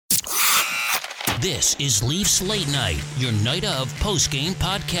This is Leafs Late Night, your night of post-game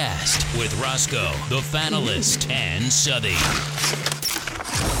podcast with Roscoe, the Fanalist, and Southey.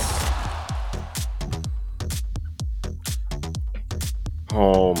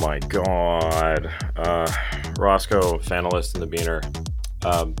 Oh my God. Roscoe, Fanalist, and the Beaner.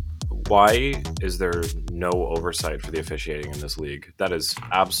 Why is there no oversight for the officiating in this league? That is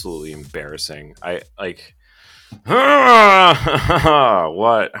absolutely embarrassing. What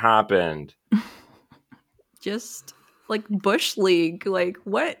happened? Just like Bush League, like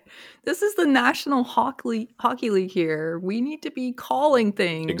what? This is the National Hockey League here. We need to be calling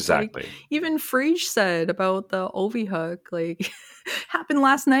things. Exactly. Like, even Frege said about the Ovi hook, like happened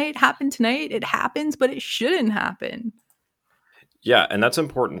last night, happened tonight. It happens, but it shouldn't happen. Yeah, and that's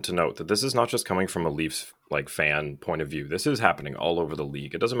important to note that this is not just coming from a Leafs fan point of view. This is happening all over the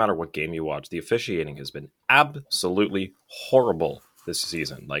league. It doesn't matter what game you watch. The officiating has been absolutely horrible this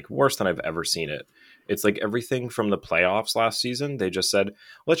season, worse than I've ever seen it. It's like everything from the playoffs last season. They just said,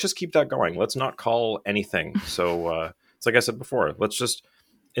 let's just keep that going. Let's not call anything. So it's like I said before, let's just,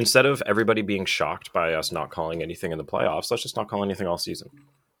 instead of everybody being shocked by us not calling anything in the playoffs, let's just not call anything all season.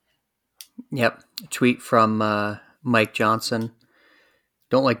 Yep. A tweet from Mike Johnson.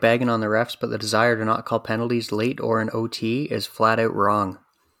 Don't like bagging on the refs, but the desire to not call penalties late or in OT is flat out wrong.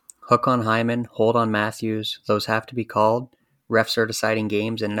 Hook on Hyman, hold on Matthews. Those have to be called. Refs are deciding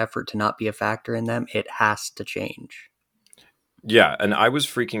games in an effort to not be a factor in them. It has to change. Yeah, and I was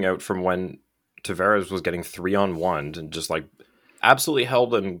freaking out from when Tavares was getting 3-on-1 and just absolutely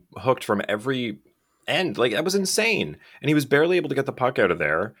held and hooked from every end. That was insane. And he was barely able to get the puck out of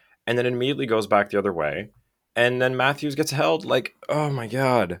there, and then immediately goes back the other way. And then Matthews gets held. Oh my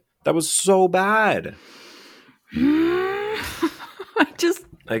God, that was so bad.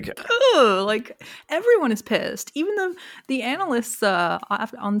 Everyone is pissed. Even the analysts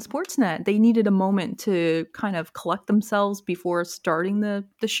on Sportsnet, they needed a moment to kind of collect themselves before starting the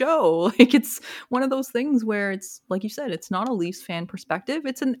show. It's one of those things where it's, like you said, it's not a Leafs fan perspective.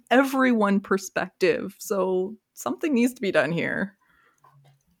 It's an everyone perspective. So something needs to be done here.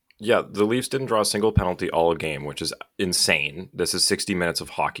 Yeah, the Leafs didn't draw a single penalty all game, which is insane. This is 60 minutes of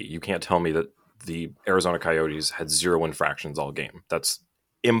hockey. You can't tell me that the Arizona Coyotes had 0 infractions all game. That's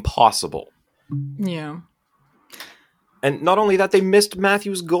impossible. Yeah. And not only that, they missed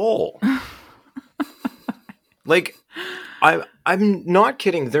Matthews' goal. I'm not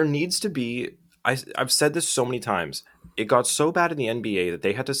kidding. There needs to be... I've said this so many times. It got so bad in the NBA that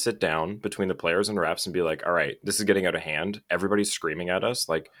they had to sit down between the players and refs and be like, all right, this is getting out of hand. Everybody's screaming at us.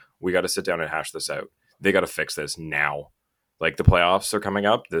 We got to sit down and hash this out. They got to fix this now. The playoffs are coming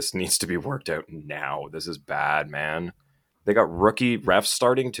up. This needs to be worked out now. This is bad, man. They got rookie refs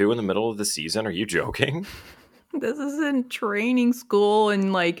starting too in the middle of the season. Are you joking? This is in training school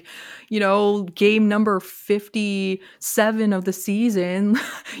and game number 57 of the season.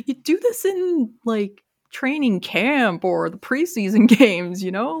 You do this in training camp or the preseason games,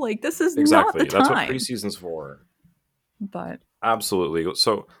 this is exactly. not the time. That's what preseason's for. But absolutely.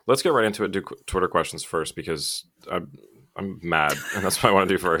 So let's get right into it. Do Twitter questions first because I'm mad and that's what I want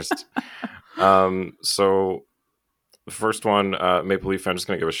to do first. So the first one, Maple Leaf fan, just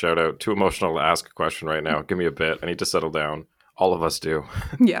going to give a shout out. Too emotional to ask a question right now. Give me a bit. I need to settle down. All of us do.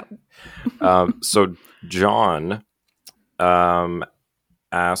 Yeah. So John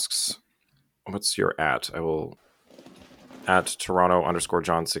asks, what's your at? I will at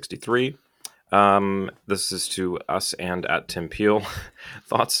Toronto_John63. This is to us and at Tim Peel.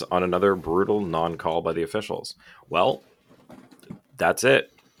 Thoughts on another brutal non-call by the officials? Well, that's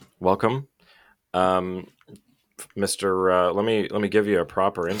it. Welcome. Mr. Let me give you a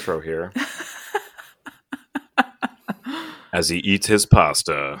proper intro here. As he eats his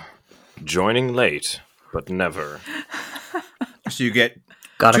pasta, joining late, but never. So you get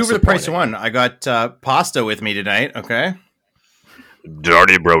 2 for the price of 1. I got pasta with me tonight, okay?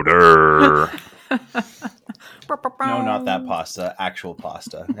 Dirty brother. No, not that pasta. Actual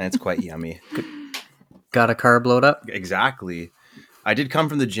pasta. And it's quite yummy. Got a carb load up? Exactly. I did come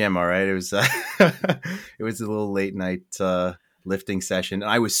from the gym, all right? It was it was a little late night lifting session.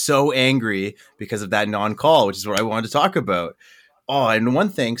 And I was so angry because of that non-call, which is what I wanted to talk about. Oh, and one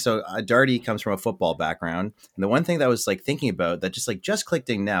thing, so Darty comes from a football background. And the one thing that I was thinking about that just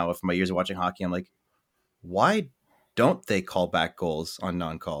clicked in now from my years of watching hockey, I'm like, why don't they call back goals on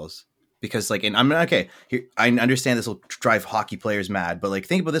non-calls? Because and I'm okay, here, I understand this will drive hockey players mad, but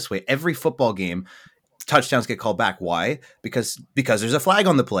think about it this way. Every football game, touchdowns get called back. Why? Because there's a flag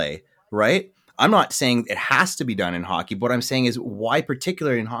on the play, right? I'm not saying it has to be done in hockey, but what I'm saying is why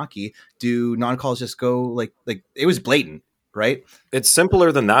particularly in hockey do non-calls just go like it was blatant. right? It's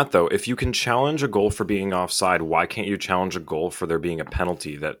simpler than that, though. If you can challenge a goal for being offside, why can't you challenge a goal for there being a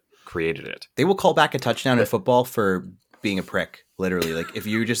penalty that created it? They will call back a touchdown in football for being a prick. Literally, like if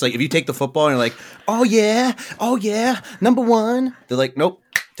you just like if you take the football and you're like, oh yeah, number one, they're like, nope,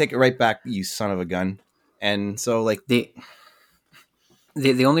 take it right back, you son of a gun. And so like The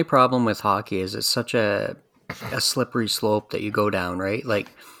only problem with hockey is it's such a slippery slope that you go down, right?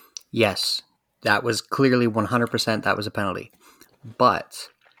 Like, yes, that was clearly 100% that was a penalty. But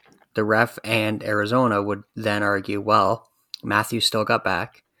the ref and Arizona would then argue, well, Matthews still got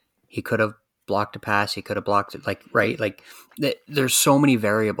back. He could have blocked a pass. He could have blocked it, like, right? Like, there's so many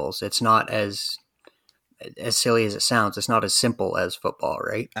variables. It's not as silly as it sounds. It's not as simple as football,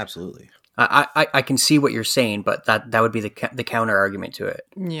 right? absolutely. I can see what you're saying, but that would be the counter argument to it.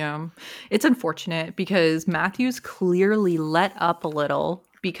 Yeah. It's unfortunate because Matthews clearly let up a little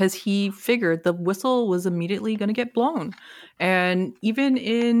because he figured the whistle was immediately going to get blown. And even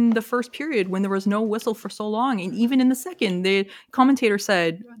in the first period when there was no whistle for so long, and even in the second, the commentator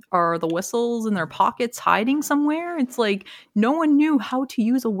said, are the whistles in their pockets hiding somewhere? It's like no one knew how to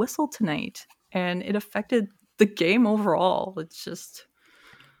use a whistle tonight. And it affected the game overall. It's just...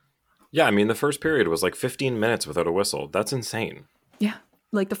 Yeah, I mean, the first period was like 15 minutes without a whistle. That's insane. Yeah.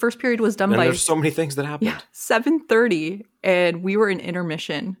 Like the first period was done And by... there's so many things that happened. Yeah, 7:30, and we were in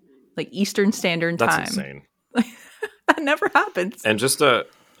intermission, like Eastern Standard Time. That's insane. That never happens. And just a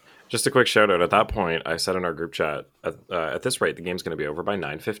quick shout out. At that point, I said in our group chat, at this rate, the game's going to be over by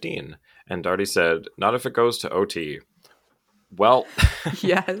 9:15. And Darty said, not if it goes to OT. Well,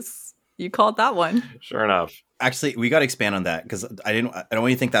 Yes, you called that one. sure enough. Actually, we got to expand on that because I don't want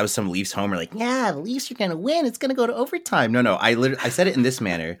you to think that was some Leafs homer. Like, yeah, the Leafs are going to win. It's going to go to overtime. No. I said it in this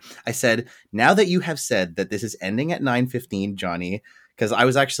manner. I said, now that you have said that this is ending at 9:15, Johnny, because I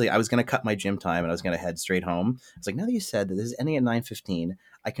was going to cut my gym time and I was going to head straight home. It's like, now that you said that this is ending at 9:15,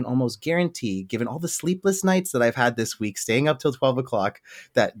 I can almost guarantee, given all the sleepless nights that I've had this week, staying up till 12 o'clock,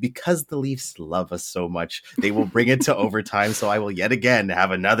 that because the Leafs love us so much, they will bring it to overtime. So I will yet again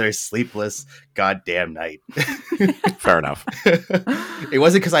have another sleepless goddamn night. Fair enough. It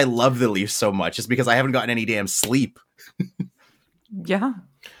wasn't because I love the Leafs so much. It's because I haven't gotten any damn sleep. Yeah.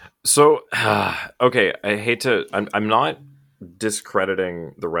 So, okay, I'm not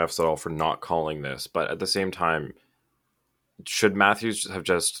discrediting the refs at all for not calling this, but at the same time, should Matthews have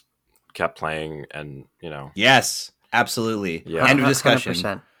just kept playing and, Yes, absolutely. Yeah. End of discussion.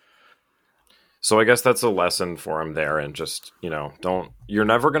 100%. So I guess that's a lesson for him there, and just, you're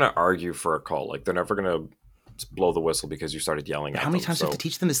never going to argue for a call. Like, they're never going to blow the whistle because you started yelling at them. How many times do you have to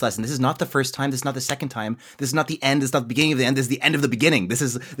teach them this lesson? This is not the first time. This is not the second time. This is not the end. This is not the beginning of the end. This is the end of the beginning. This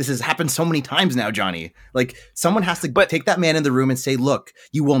has happened so many times now, Johnny. Like, someone has to take that man in the room and say, look,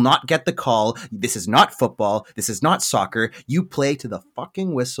 you will not get the call. This is not football. This is not soccer. You play to the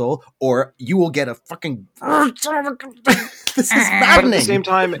fucking whistle or you will get a fucking... This is maddening. But at the same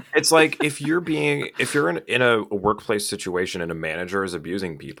time, it's like if you're in a workplace situation and a manager is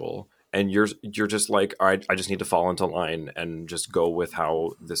abusing people, and you're just like, all right, I just need to fall into line and just go with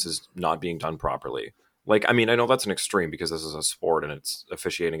how this is not being done properly. Like, I mean, I know that's an extreme because this is a sport and it's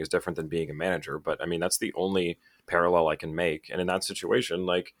officiating is different than being a manager, but I mean, that's the only parallel I can make. And in that situation,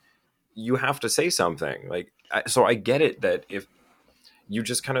 like, you have to say something. Like, so I get it that if you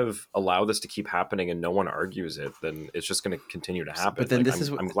just kind of allow this to keep happening and no one argues it, then it's just going to continue to happen. But then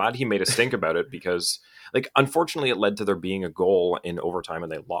like, I'm glad he made a stink about it because, like, unfortunately it led to there being a goal in overtime and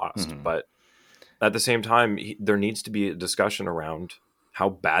they lost. Mm-hmm. But at the same time, there needs to be a discussion around how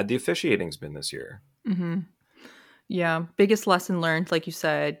bad the officiating's been this year. Mm-hmm. Yeah. Biggest lesson learned, like you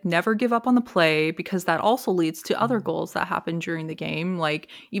said, never give up on the play because that also leads to other goals that happen during the game. Like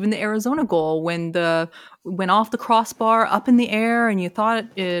even the Arizona goal when went off the crossbar up in the air and you thought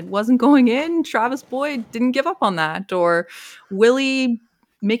it wasn't going in. Travis Boyd didn't give up on that, or Willie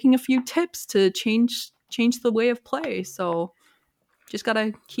making a few tips to change the way of play. So just got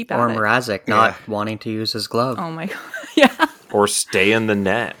to keep at Or it. Mrazek not wanting to use his glove. Oh my God. Yeah. Or stay in the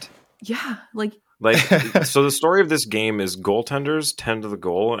net. Yeah. Like, so the story of this game is goaltenders tend to the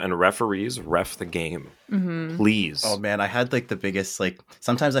goal and referees ref the game. mm-hmm. Please. Oh man, I had like the biggest, like,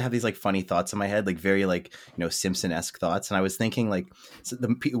 sometimes I have these like funny thoughts in my head, like very like, Simpson-esque thoughts. And I was thinking like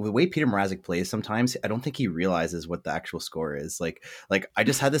the way Peter Mrazek plays, sometimes I don't think he realizes what the actual score is. Like I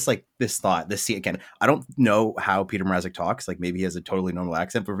just had this thought, again, I don't know how Peter Mrazek talks. Like maybe he has a totally normal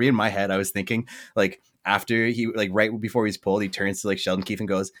accent, but in my head, I was thinking like after he, like right before he's pulled, he turns to like Sheldon Keefe and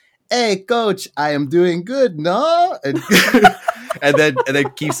goes, "Hey coach, I am doing good, no?" And and then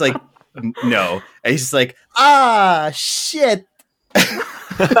Keith's like, "No," and he's just like, "Ah, shit."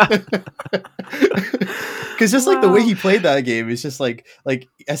 Because just like the way he played that game is just like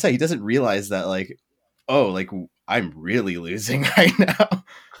I said, he doesn't realize that like, oh, like I'm really losing right now.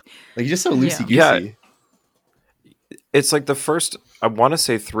 Like he's just so loosey goosey. Yeah. It's like the first, I want to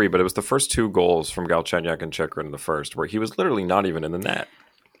say 3, but it was the first 2 goals from Galchenyuk and Chychrun in the first, where he was literally not even in the net.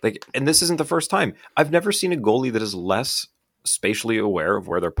 Like, and this isn't the first time. I've never seen a goalie that is less spatially aware of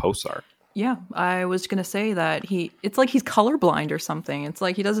where their posts are. Yeah, I was going to say that it's like he's colorblind or something. It's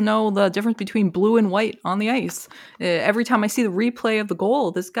like he doesn't know the difference between blue and white on the ice. Every time I see the replay of the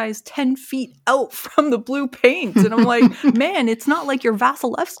goal, this guy's 10 feet out from the blue paint. And I'm like, man, it's not like you're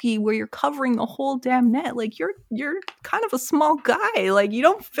Vasilevsky where you're covering the whole damn net. Like you're kind of a small guy. Like you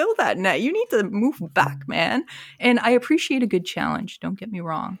don't fill that net. You need to move back, man. And I appreciate a good challenge. Don't get me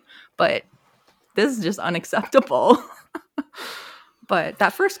wrong. But this is just unacceptable. But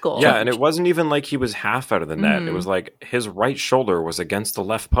that first goal. Yeah, and it wasn't even like he was half out of the net. It was like his right shoulder was against the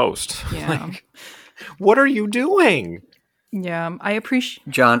left post. Yeah. Like, what are you doing? Yeah, I appreciate...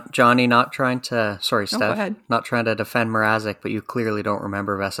 Johnny, not trying to... Sorry, Steph. Go ahead. Not trying to defend Mrazek, but you clearly don't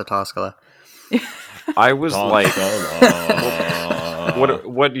remember Vesa Toskala. I was like...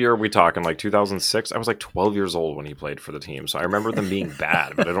 What year are we talking? Like 2006? I was like 12 years old when he played for the team. So I remember them being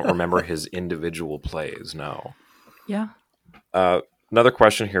bad, but I don't remember his individual plays, no. Yeah. Another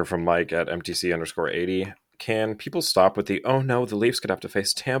question here from Mike at MTC_80. Can people stop with the, oh no, the Leafs could have to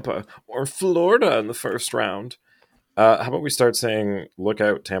face Tampa or Florida in the first round? How about we start saying, look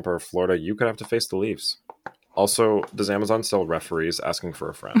out, Tampa or Florida, you could have to face the Leafs. Also, does Amazon sell referees asking for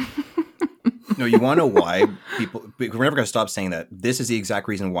a friend? No, you want to know why we're never going to stop saying that. This is the exact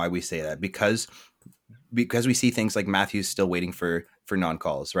reason why we say that. Because we see things like Matthews still waiting for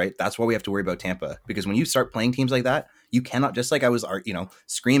non-calls, right? That's why we have to worry about Tampa. Because when you start playing teams like that, you cannot, just like I was,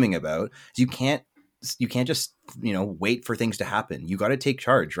 screaming about, you can't just, wait for things to happen. You got to take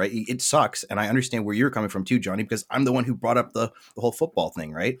charge, right? It sucks. And I understand where you're coming from too, Johnny, because I'm the one who brought up the whole football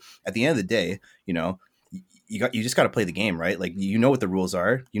thing, right? At the end of the day, you just got to play the game, right? Like, what the rules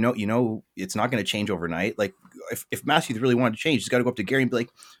are, it's not going to change overnight. Like if Matthews really wanted to change, he's got to go up to Gary and be like,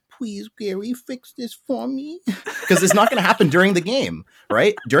 please, Gary, fix this for me. Because it's not going to happen during the game,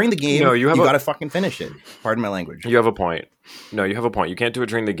 right? During the game, you got to fucking finish it. Pardon my language. You have a point. No, you have a point. You can't do it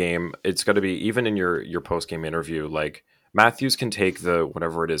during the game. It's got to be, even in your post-game interview, like Matthews can take the,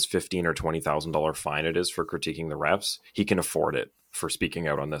 whatever it is, $15,000 or $20,000 fine it is for critiquing the refs. He can afford it for speaking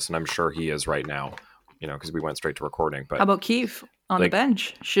out on this. And I'm sure he is right now, because we went straight to recording. But how about Keefe on the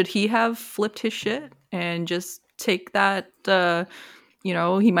bench? Should he have flipped his shit and just take that,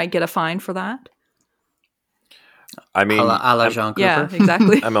 he might get a fine for that. I mean, a la John Cooper. Yeah,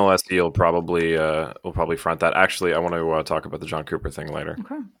 exactly. MLSD will probably front that. Actually, I want to talk about the John Cooper thing later.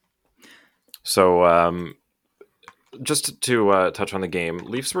 Okay. So, just to touch on the game,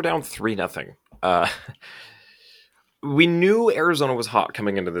 Leafs were down 3-0. We knew Arizona was hot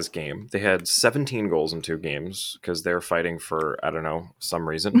coming into this game. They had 17 goals in 2 games because they're fighting for, I don't know, some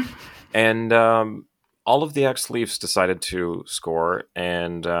reason. And all of the ex-Leafs decided to score,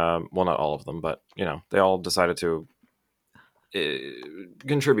 and well, not all of them, but they all decided to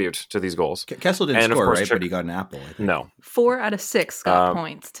contribute to these goals. Kessel didn't score, right? But he got an apple, I think. No. 4 out of 6 got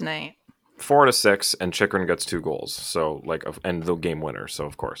points tonight. 4 out of 6, and Chychrun gets 2 goals. So, and the game winner. So,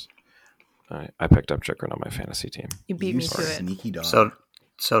 of course, I picked up Chychrun on my fantasy team. You beat me to it. Sneaky dog.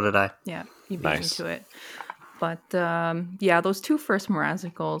 So did I. Yeah, you beat me to it. But those 2 first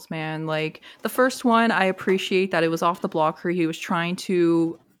Mrazek goals, man. Like the first one, I appreciate that it was off the blocker. He was trying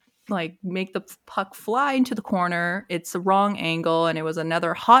to make the puck fly into the corner. It's the wrong angle, and it was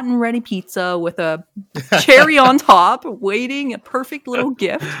another hot and ready pizza with a cherry on top, waiting, a perfect little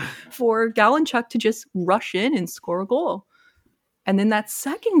gift for Galchenyuk to just rush in and score a goal. And then that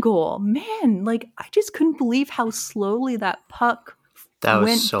second goal, man, I just couldn't believe how slowly that puck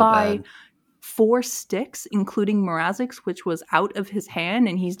went so by. Bad. 4 sticks, including Mrazek's, which was out of his hand,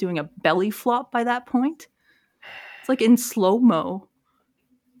 and he's doing a belly flop by that point. It's like in slow-mo.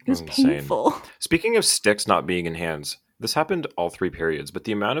 It was painful. Speaking of sticks not being in hands, this happened all 3 periods, but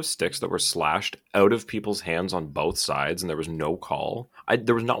the amount of sticks that were slashed out of people's hands on both sides, and there was no call.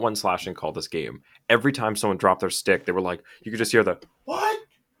 There was not one slashing call this game. Every time someone dropped their stick, they were like, you could just hear the, what?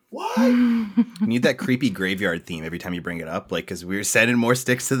 What? You need that creepy graveyard theme every time you bring it up, because we're sending more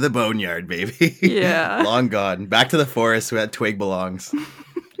sticks to the boneyard, baby. Yeah. Long gone. Back to the forest where that twig belongs.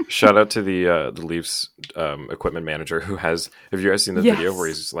 Shout out to the Leafs equipment manager who has. Have you guys seen the video where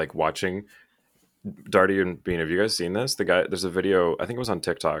he's watching Darty and Bean? Have you guys seen this? There's a video. I think it was on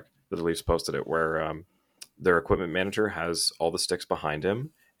TikTok that the Leafs posted it, where their equipment manager has all the sticks behind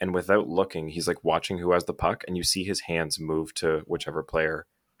him, and without looking, he's watching who has the puck, and you see his hands move to whichever player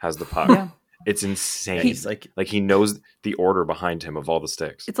has the puck. Yeah. It's insane. He's like he knows the order behind him of all the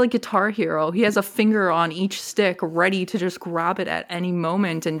sticks. It's like Guitar Hero. He has a finger on each stick ready to just grab it at any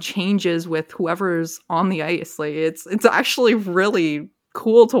moment and changes with whoever's on the ice. Like it's actually really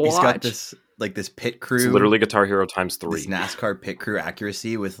cool to watch. he's got this pit crew. It's literally Guitar Hero times 3. This NASCAR pit crew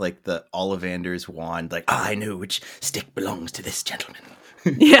accuracy with like the Ollivander's wand. Like, I know which stick belongs to this gentleman.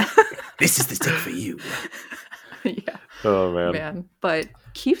 Yeah. This is the stick for you. Yeah. Oh man. Man. But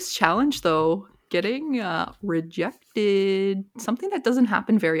Keith's challenge though, getting rejected, something that doesn't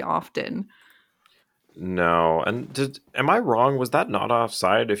happen very often. No, and am I wrong? Was that not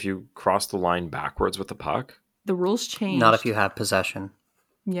offside if you cross the line backwards with the puck? The rules changed. Not if you have possession.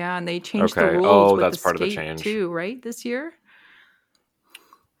 Yeah, and they changed Okay. the rules Oh, with that's the part of the skate change. too, right? This year?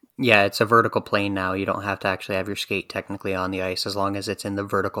 Yeah, it's a vertical plane now. You don't have to actually have your skate technically on the ice as long as it's in the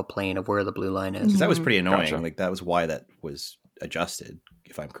vertical plane of where the blue line is. 'Cause that was pretty annoying. Gotcha. Like, that was why that was adjusted,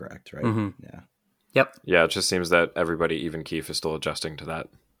 if I'm correct, right? Mhm. Yeah. Yep. Yeah, it just seems that everybody, even Keith, is still adjusting to that,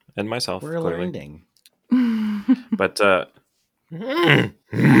 and myself, We're clearly. learning. But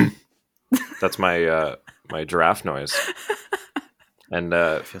that's my my giraffe noise. And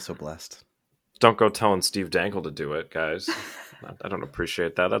I feel so blessed. don't go telling Steve Dangle to do it, guys. I don't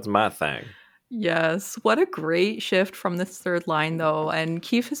appreciate that. That's my thing. Yes. What a great shift from this third line, though. And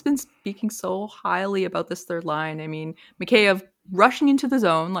Keith has been speaking so highly about this third line. I mean, Mikheyev rushing into the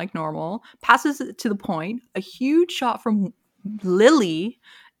zone like normal, passes it to the point, a huge shot from Lily,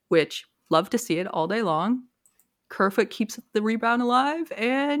 which love to see it all day long. Kerfoot keeps the rebound alive.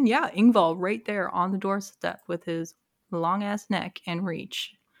 And yeah, Engvall right there on the doorstep with his long ass neck and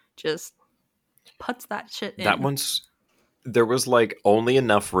reach. Just puts that shit in. That one's... There was like only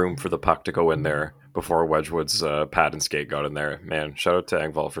enough room for the puck to go in there before Wedgwood's pad and skate got in there. Man, shout out to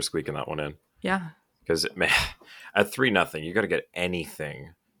Engvall for squeaking that one in. Yeah. Because man, at 3-0, you got to get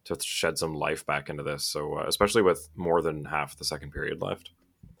anything to shed some life back into this. So especially with more than half the second period left,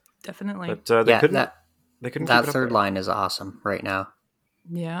 Definitely. but they couldn't. that They couldn't. that keep it up third there. line is awesome right now.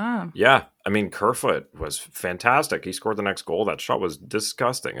 Yeah. Yeah, I mean Kerfoot was fantastic. He scored the next goal. That shot was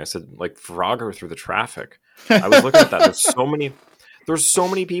disgusting. I said like Frogger through the traffic. I was looking at that. There's so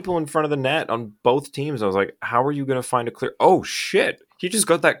many people in front of the net on both teams. I was like, how are you going to find a clear? Oh shit! He just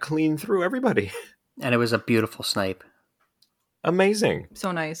got that clean through everybody. And it was a beautiful snipe. Amazing.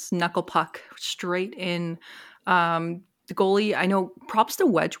 So nice. Knuckle puck straight in. The goalie, I know, props to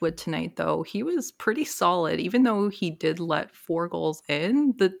Wedgwood tonight, though. He was pretty solid, even though he did let 4 goals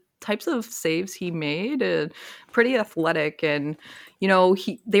in. The types of saves he made, pretty athletic. And, you know,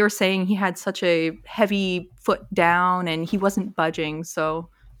 they were saying he had such a heavy foot down and he wasn't budging. So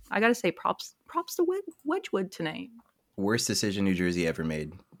I got to say props to Wedgwood tonight. Worst decision New Jersey ever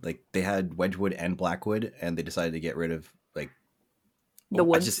made. Like, they had Wedgwood and Blackwood, and they decided to get rid of like The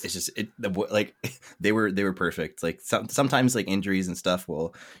Woods. like they were perfect. Like sometimes like injuries and stuff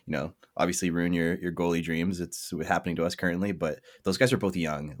will, you know, obviously ruin your goalie dreams. It's happening to us currently, but those guys are both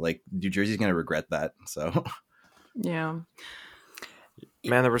young. Like New Jersey's gonna regret that. So Yeah.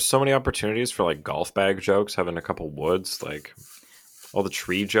 Man, there were so many opportunities for like golf bag jokes, having a couple woods, like all the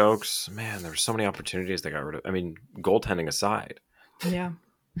tree jokes. Man, there were so many opportunities they got rid of. I mean, goaltending aside. Yeah.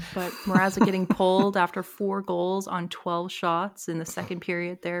 But Mrazek getting pulled after 4 goals on 12 shots in the second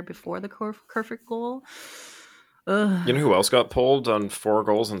period there before the Kerfoot goal. Ugh. You know who else got pulled on 4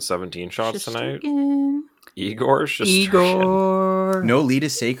 goals and 17 shots tonight? Shesterkin. Igor Shesterkin. Igor. no lead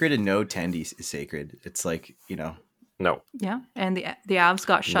is sacred and no tendy is sacred. It's like, you know, No. Yeah, and the Avs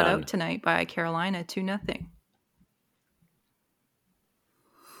got shut None. out tonight by Carolina 2-0.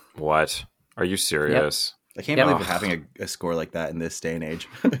 What? Are you serious? I can't Yeah. believe we're having a score like that in this day and age.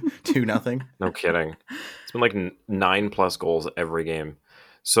 2-0. No kidding. It's been like 9+ goals every game.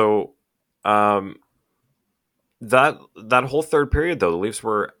 So, that whole third period though, the Leafs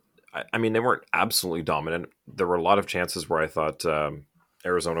were. I mean, they weren't absolutely dominant. There were a lot of chances where I thought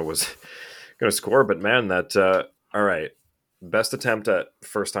Arizona was going to score, but man, that all right. Best attempt at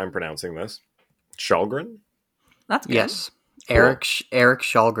first time pronouncing this. Shallgren? That's good. Yes. Eric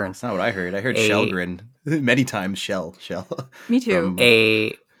Shallgren. That's not what I heard. I heard A- Shellgren many times. Shell. Me too.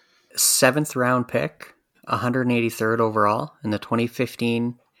 A 7th round pick, 183rd overall in the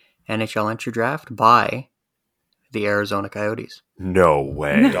 2015 NHL entry draft by the Arizona Coyotes. No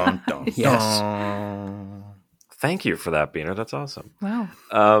way. Dun, dun, Yes. dun. Thank you for that, Beaner. That's awesome.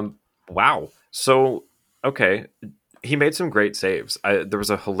 Wow. Wow. So, okay. He made some great saves. There was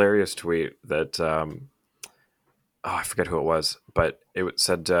a hilarious tweet that, I forget who it was, but it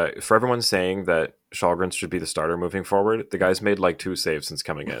said, for everyone saying that Shallgren should be the starter moving forward, the guy's made like 2 saves since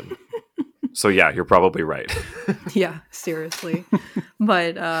coming in. So yeah, you're probably right. Yeah, seriously.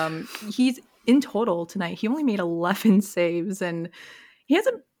 But in total tonight, he only made 11 saves, and he has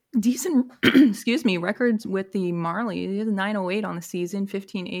a decent, excuse me, records with the Marlies. He has a 908 on the season,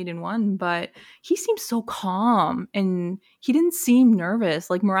 15-8-1, but he seems so calm, and he didn't seem nervous.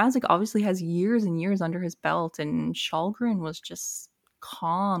 Like, Mrazek obviously has years and years under his belt, and Källgren was just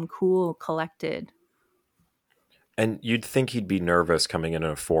calm, cool, collected. And you'd think he'd be nervous coming in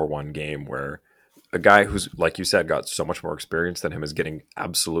a 4-1 game where a guy who's, like you said, got so much more experience than him is getting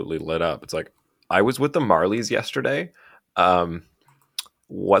absolutely lit up. It's like, I was with the Marlies yesterday.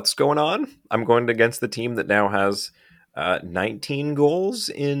 What's going on? I'm going against the team that now has 19 goals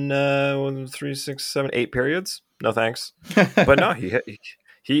in 3, 6, 7, 8 periods. No thanks. But no,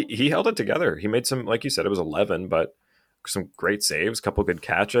 he held it together. He made some, like you said, it was 11, but some great saves, a couple good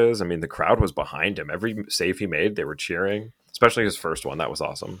catches. I mean, the crowd was behind him. Every save he made, they were cheering. Especially his first one. That was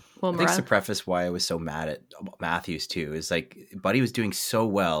awesome. Well, I think to preface why I was so mad at Matthews too is like Buddy was doing so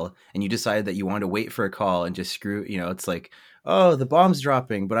well, and you decided that you wanted to wait for a call and just screw. You know, it's like, oh, the bomb's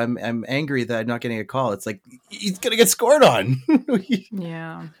dropping, but I'm angry that I'm not getting a call. It's like he's gonna get scored on.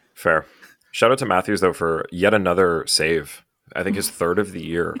 Yeah. Fair. Shout out to Matthews though for yet another save. I think his third of the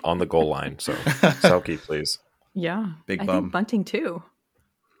year on the goal line. So Selke, please. Yeah. Big I bum. think Bunting too.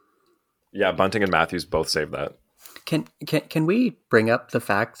 Yeah, Bunting and Matthews both saved that. Can we bring up the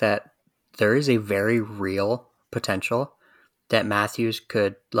fact that there is a very real potential that Matthews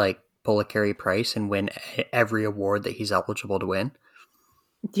could like pull a Carey Price and win every award that he's eligible to win?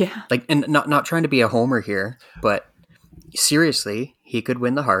 Yeah. Like, and not trying to be a homer here, but seriously, he could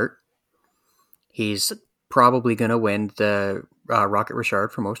win the Hart. He's probably going to win the Rocket Richard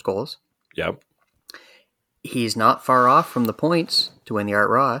for most goals. Yep. He's not far off from the points to win the Art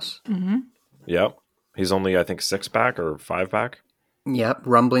Ross. Mm-hmm. Yep. He's only, I think, 6 back or 5 back. Yep.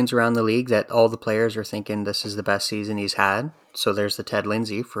 Rumblings around the league that all the players are thinking this is the best season he's had. So there's the Ted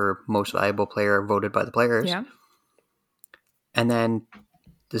Lindsay for most valuable player voted by the players. Yeah. And then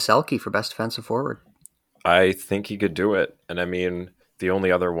the Selke for best defensive forward. I think he could do it. And I mean, the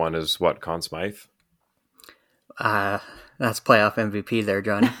only other one is what, Conn Smythe? That's playoff MVP there,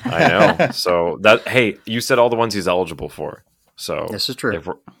 Johnny. I know. So that, hey, you said all the ones he's eligible for. So This is true.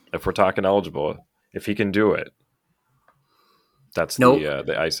 If we're talking eligible, if he can do it, that's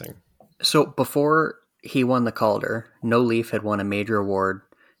the icing. So before he won the Calder, no Leaf had won a major award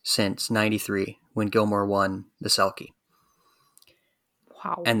since '93 when Gilmore won the Selke.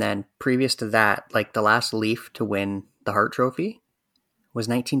 Wow. And then previous to that, like the last Leaf to win the Hart Trophy was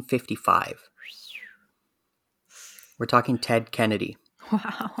 1955. We're talking Ted Kennedy.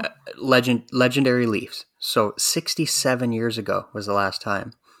 Wow. Legendary Leafs. So 67 years ago was the last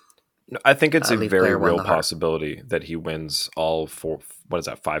time. I think it's a Leaf very player won real the Hart. possibility that he wins all 4, what is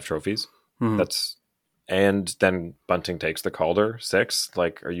that, 5 trophies? Mhm. And then Bunting takes the Calder, 6.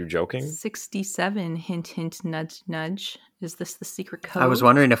 Like, are you joking? 67, hint, hint, nudge, nudge. Is this the secret code? I was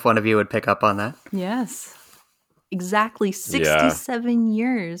wondering if one of you would pick up on that. Yes. Exactly 67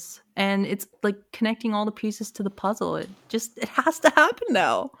 years. And it's like connecting all the pieces to the puzzle. It has to happen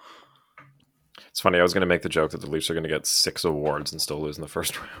now. It's funny. I was going to make the joke that the Leafs are going to get 6 awards and still lose in the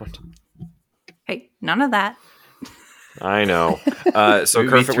first round. Hey, none of that. I know. So It would be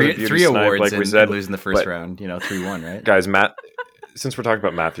Kerfoot with a beauty three snipe, awards like we and said, losing the first but- round. 3-1, right? Guys, since we're talking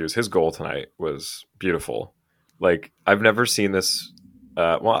about Matthews, his goal tonight was beautiful. Like, I've never seen this.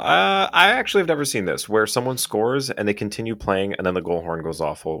 I actually have never seen this where someone scores and they continue playing and then the goal horn goes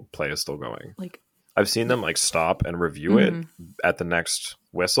off while play is still going. Like, I've seen them like stop and review it at the next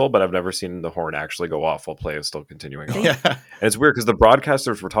whistle, but I've never seen the horn actually go off while play is still continuing on. Yeah. And it's weird because the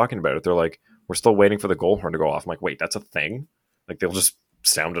broadcasters were talking about it. They're like, we're still waiting for the goal horn to go off. I'm like, wait, that's a thing? Like, they'll just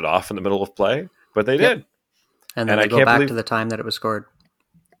sound it off in the middle of play? But they did. And then And they I go can't back believe- to the time that it was scored.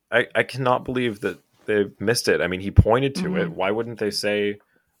 I cannot believe that they missed it. I mean, he pointed to it. Why wouldn't they say,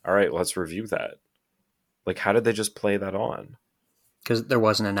 all right, let's review that? Like, how did they just play that on? Because there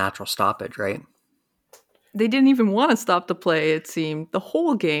wasn't a natural stoppage, right? they didn't even want to stop the play, it seemed. The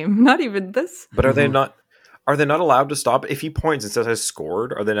whole game. Not even this. But are they not allowed to stop? If he points and says I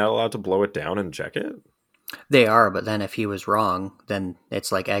scored, are they not allowed to blow it down and check it? They are, but then if he was wrong, then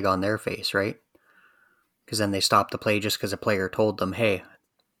it's like egg on their face, right? Because then they stop the play just because a player told them, hey.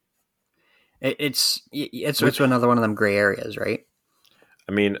 It's another one of them gray areas, right?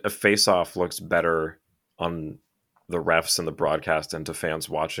 I mean, a face-off looks better on the refs and the broadcast and to fans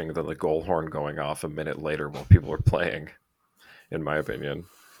watching than the goal horn going off a minute later while people are playing, in my opinion.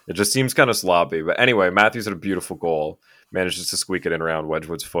 It just seems kind of sloppy. But anyway, Matthews had a beautiful goal, manages to squeak it in around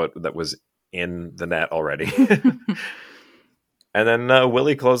Wedgwood's foot that was in the net already. And then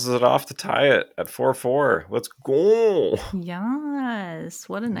Willie closes it off to tie it at 4-4. Let's go. Yes,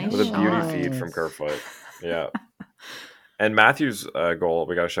 what a nice With a beauty shot. feed from Kerfoot. Yeah. And Matthews' goal,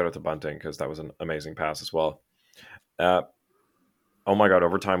 we got to shout out to Bunting because that was an amazing pass as well. Oh my God,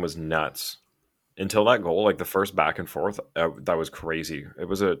 overtime was nuts. Until that goal, like the first back and forth, that was crazy. It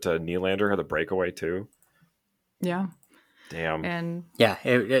was Nylander had the breakaway too. Yeah. Damn. And Yeah.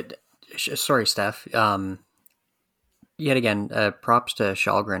 Sorry, Steph. Yet again, props to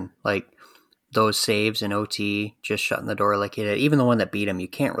Shalgren. Like those saves in OT, just shutting the door like he did. Even the one that beat him, you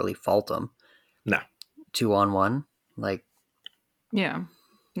can't really fault him. No. 2-on-1, like. yeah.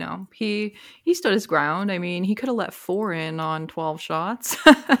 No, he stood his ground. I mean, he could have let 4 in on 12 shots.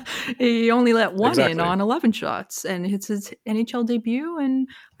 He only let 1 in Exactly. on 11 shots, and it's his NHL debut. And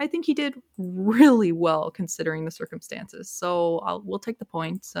I think he did really well considering the circumstances. So we'll take the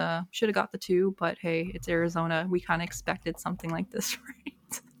points. Should have got the 2, but hey, it's Arizona. We kind of expected something like this,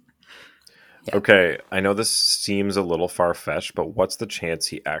 right? Yeah. Okay, I know this seems a little far-fetched, but what's the chance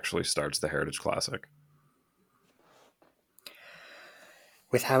he actually starts the Heritage Classic?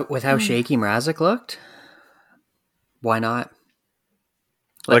 With how shaky Mrazek looked, why not?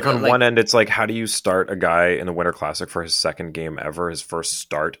 Like on one end, it's like, how do you start a guy in the Winter Classic for his second game ever, his first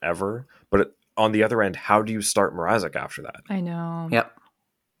start ever? But on the other end, how do you start Mrazek after that? I know. Yep.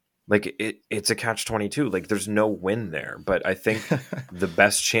 Like it's a catch-22. Like there's no win there. But I think the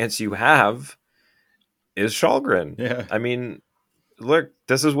best chance you have is Shalgren. Yeah. I mean, look,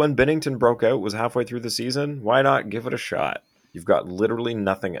 this is when Binnington broke out, was halfway through the season. Why not give it a shot? You've got literally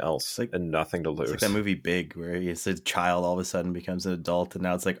nothing else and nothing to lose. It's like that movie Big, where he's a child all of a sudden becomes an adult, and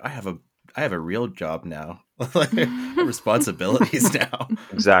now it's like I have a real job now, like responsibilities now.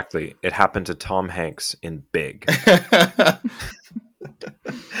 Exactly. It happened to Tom Hanks in Big. It's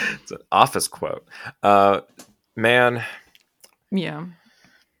an Office quote. Man. Yeah.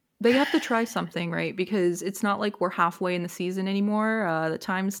 They have to try something, right? Because it's not like we're halfway in the season anymore. The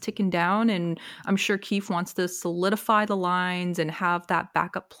time's ticking down, and I'm sure Keefe wants to solidify the lines and have that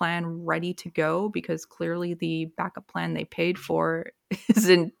backup plan ready to go, because clearly the backup plan they paid for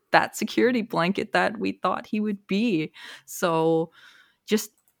isn't that security blanket that we thought he would be. So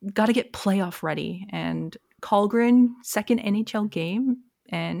just got to get playoff ready. And Kallgren, second NHL game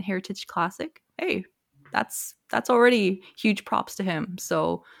and Heritage Classic, hey, that's already huge props to him.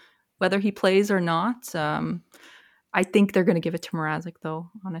 So whether he plays or not, I think they're going to give it to Mrazek,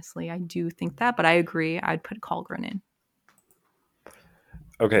 though. Honestly, I do think that, but I agree. I'd put Kallgren in.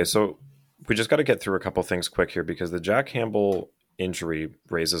 Okay, so we just got to get through a couple things quick here, because the Jack Campbell injury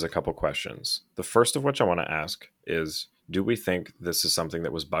raises a couple questions. The first of which I want to ask is, do we think this is something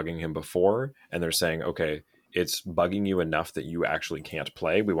that was bugging him before, and they're saying, okay, it's bugging you enough that you actually can't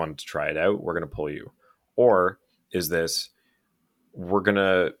play, we wanted to try it out, we're going to pull you? Or is this, we're going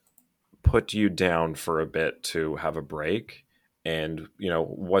to put you down for a bit to have a break, and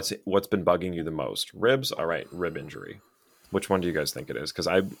what's been bugging you the most? Ribs? All right, rib injury. Which one do you guys think it is? Because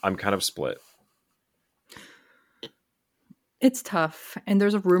I'm kind of split. It's tough, and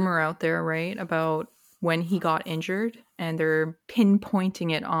there's a rumor out there, right, about when he got injured, and they're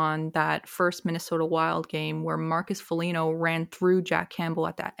pinpointing it on that first Minnesota Wild game where Marcus Foligno ran through Jack Campbell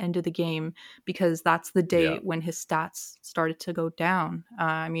at that end of the game, because that's the day when his stats started to go down.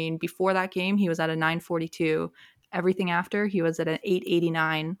 I mean, before that game, he was at a 942. Everything after, he was at an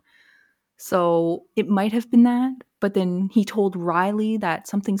 889. So it might have been that, but then he told Riley that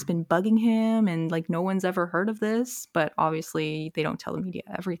something's been bugging him, and like no one's ever heard of this, but obviously they don't tell the media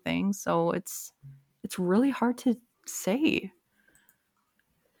everything. So it's really hard to say.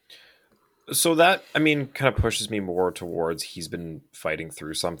 So that, I mean, kind of pushes me more towards he's been fighting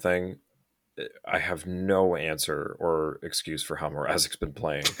through something. I have no answer or excuse for how Mrazek's been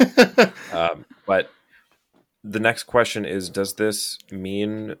playing. But the next question is, does this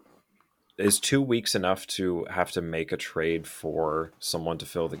mean, is 2 weeks enough to have to make a trade for someone to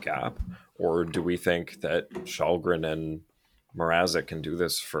fill the gap? Or do we think that Shalgren and Mrazek can do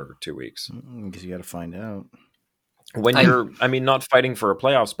this for 2 weeks? Because you got to find out. When you're, not fighting for a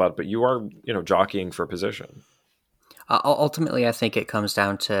playoff spot, but you are, jockeying for a position. Ultimately, I think it comes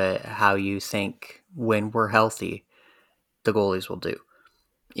down to how you think when we're healthy, the goalies will do.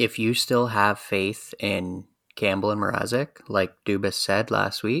 If you still have faith in Campbell and Mrazek, like Dubas said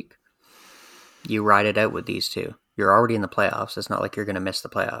last week, you ride it out with these two. You're already in the playoffs. It's not like you're going to miss the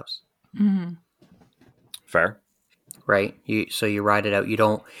playoffs. Mm-hmm. Fair. Right? So you ride it out. You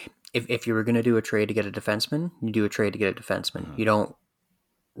don't... If you were going to do a trade to get a defenseman, you do a trade to get a defenseman. Mm-hmm. You don't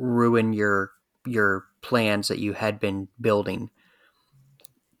ruin your plans that you had been building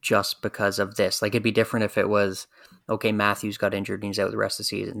just because of this. Like, it'd be different if it was, okay, Matthews got injured and he's out the rest of the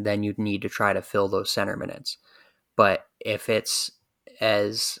season. Then you'd need to try to fill those center minutes. But if it's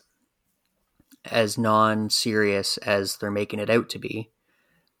as non-serious as they're making it out to be,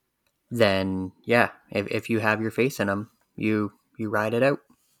 then yeah, if you have your faith in them, you ride it out.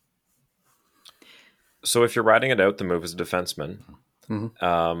 So if you're riding it out, the move is a defenseman.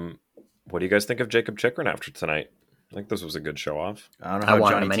 Mm-hmm. What do you guys think of Jacob Chikrin after tonight? I think this was a good show off. I don't know how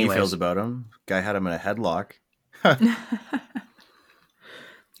Johnny T feels about him. Guy had him in a headlock.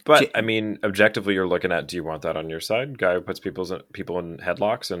 But I mean, objectively, you're looking at, do you want that on your side? Guy who puts people in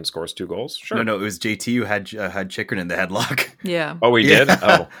headlocks and scores 2 goals? Sure. No, it was JT who had Chikrin in the headlock. Yeah. Oh, he did?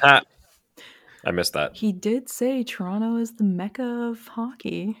 Oh, I missed that. He did say Toronto is the mecca of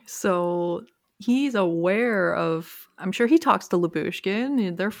hockey. So he's aware of, I'm sure he talks to Lyubushkin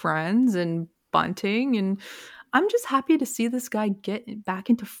and they're friends and Bunting. And I'm just happy to see this guy get back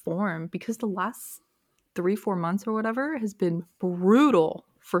into form because the last 3-4 months or whatever has been brutal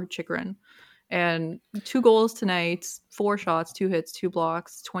for Chikrin. And 2 goals tonight, 4 shots, 2 hits, 2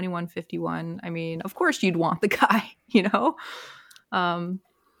 blocks, 21-51. I mean, of course you'd want the guy, you know?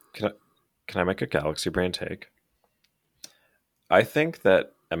 Can I make a Galaxy Brain take? I think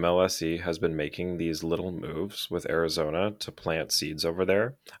that MLSE has been making these little moves with Arizona to plant seeds over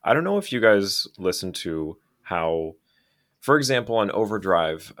there. I don't know if you guys listen to how, for example, on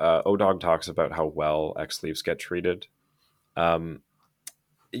Overdrive, O-Dog talks about how well ex-Leafs get treated.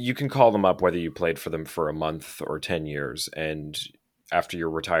 You can call them up whether you played for them for a month or 10 years, and after you're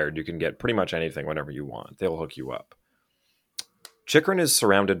retired, you can get pretty much anything whenever you want. They'll hook you up. Chikrin is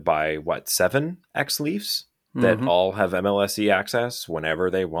surrounded by, 7 ex-Leafs that all have MLSE access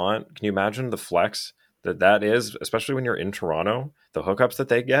whenever they want. Can you imagine the flex that is, especially when you're in Toronto, the hookups that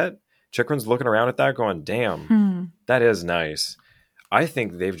they get? Chikrin's looking around at that going, damn, that is nice. I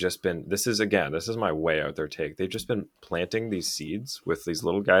think they've just been, this is my way out there take. They've just been planting these seeds with these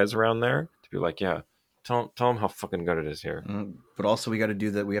little guys around there to be like, yeah, tell them how fucking good it is here. But also we have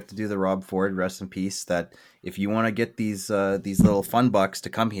to do the Rob Ford, rest in peace, that if you want to get these little fun bucks to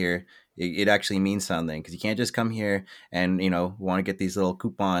come here, it actually means something, because you can't just come here and, want to get these little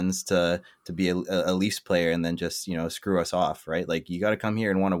coupons to be a Leafs player and then just, screw us off, right? Like, you got to come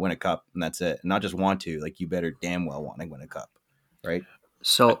here and want to win a cup, and that's it. And not just want to, like, you better damn well want to win a cup, right?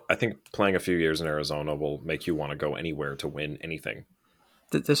 So I think playing a few years in Arizona will make you want to go anywhere to win anything.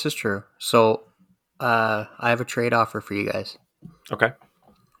 This is true. So I have a trade offer for you guys. Okay.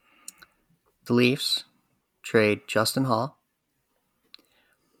 The Leafs trade Justin Hall,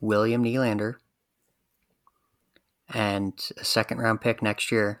 William Nylander, and a 2nd-round pick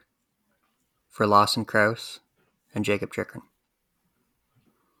next year for Lawson Krause and Jacob Chikrin.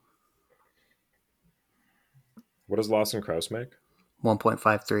 What does Lawson Krause make?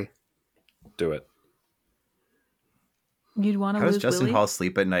 1.53. Do it. You'd want to How lose does Justin Willie? Hall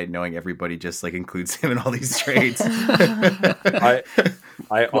sleep at night knowing everybody just like includes him in all these trades? I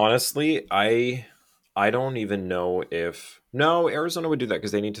honestly, I don't even know if... No, Arizona would do that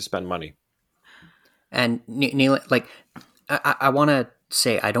because they need to spend money. And Nylander, I want to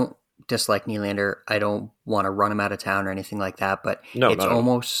say I don't dislike Nylander. I don't want to run him out of town or anything like that. But it's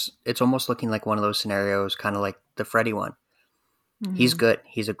almost looking like one of those scenarios, kind of like the Freddie one. Mm-hmm. He's good.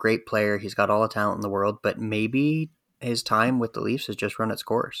 He's a great player. He's got all the talent in the world. But maybe his time with the Leafs has just run its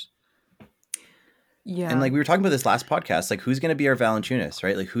course. Yeah. And like we were talking about this last podcast, like who's going to be our Valanciunas,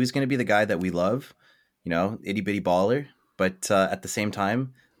 right? Like who's going to be the guy that we love, itty bitty baller. But at the same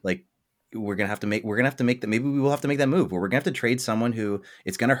time, like we're gonna have to make that. Maybe we will have to make that move where we're gonna have to trade someone who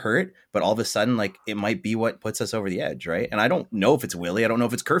it's gonna hurt, but all of a sudden, like it might be what puts us over the edge, right? And I don't know if it's Willie, I don't know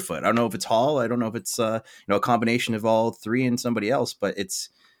if it's Kerfoot, I don't know if it's Hall, I don't know if it's a combination of all three and somebody else, but it's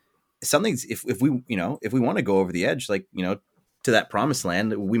something. If we want to go over the edge, like to that promised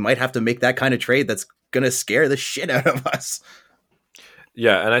land, we might have to make that kind of trade that's gonna scare the shit out of us.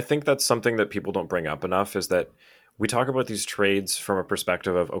 Yeah, and I think that's something that people don't bring up enough is that we talk about these trades from a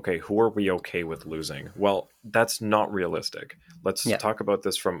perspective of, okay, who are we okay with losing? Well, that's not realistic. Let's talk about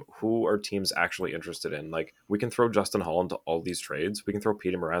this from who are teams actually interested in. Like, we can throw Justin Hall into all these trades. We can throw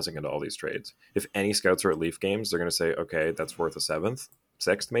Peter Mrazek into all these trades. If any scouts are at Leaf games, they're going to say, okay, that's worth a 7th,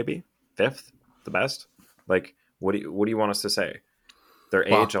 6th, maybe 5th, the best. Like, what do you want us to say?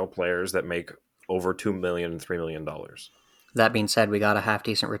 They're AHL players that make over $2 million, $3 million. That being said, we got a half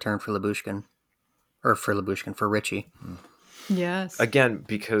decent return for Lyubushkin. Or for Richie. Yes. Again,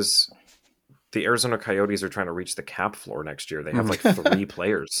 because the Arizona Coyotes are trying to reach the cap floor next year. They have like 3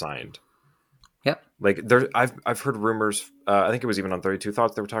 players signed. Yep. Like I've heard rumors. I think it was even on 32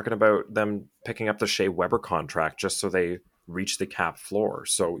 Thoughts. They were talking about them picking up the Shea Weber contract just so they reach the cap floor.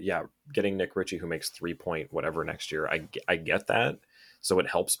 So yeah, getting Nick Ritchie, who makes 3 point whatever next year, I get that. So it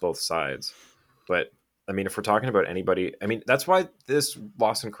helps both sides. But I mean, if we're talking about anybody, I mean, that's why this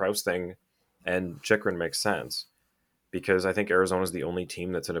Lawson Krause thing and Chychrun makes sense, because I think Arizona is the only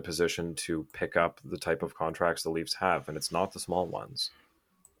team that's in a position to pick up the type of contracts the Leafs have, and it's not the small ones.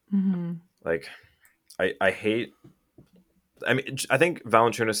 Mm-hmm. Like, I hate. I mean, I think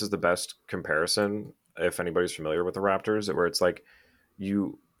Valanciunas is the best comparison if anybody's familiar with the Raptors, where it's like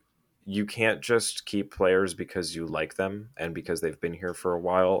you can't just keep players because you like them and because they've been here for a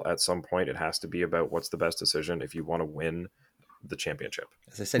while. At some point, it has to be about what's the best decision if you want to win the championship.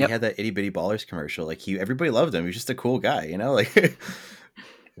 As I said, he had that itty bitty ballers commercial. Like everybody loved him. He was just a cool guy, you know. Like,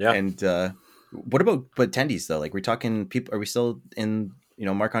 yeah. And what about attendees though? Like, we're talking people. Are we still in? You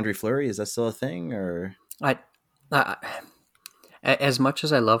know, Marc-Andre Fleury, is that still a thing? Or as much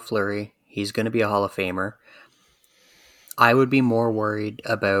as I love Fleury, he's going to be a Hall of Famer. I would be more worried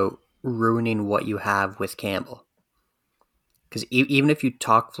about ruining what you have with Campbell. Because even if you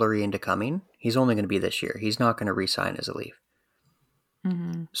talk Fleury into coming, he's only going to be this year. He's not going to re-sign as a Leaf.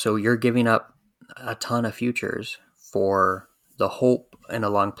 Mm-hmm. So you're giving up a ton of futures for the hope in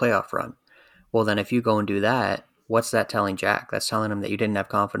a long playoff run. Well, then if you go and do that, what's that telling Jack? That's telling him that you didn't have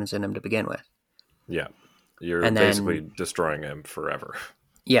confidence in him to begin with. Yeah. You're And basically destroying him forever.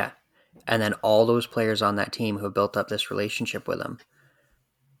 Yeah. And then all those players on that team who built up this relationship with him,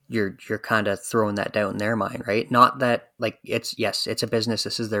 you're kind of throwing that doubt in their mind, right? Not that, like, it's a business.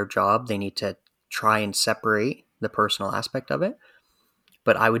 This is their job. They need to try and separate the personal aspect of it.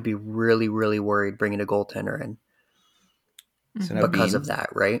 But I would be really, really worried bringing a goaltender in So now, because Bean, of that,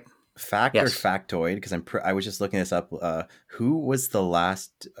 right? fact Yes. or factoid? Because I was just looking this up. Who was the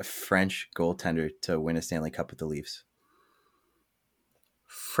last French goaltender to win a Stanley Cup with the Leafs?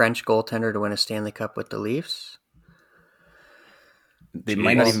 French goaltender to win a Stanley Cup with the Leafs. They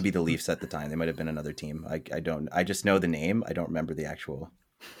might not even be the Leafs at the time. They might have been another team. I just know the name. I don't remember the actual.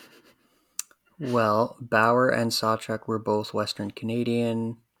 Well, Bauer and Sawchuk were both Western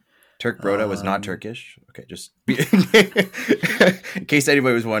Canadian. Turk Broda was not Turkish. Okay, just in case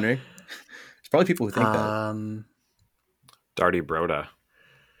anybody was wondering. There's probably people who think that. Darty Broda.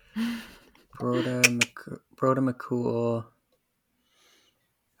 Broda McCool.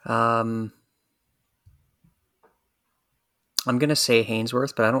 I'm going to say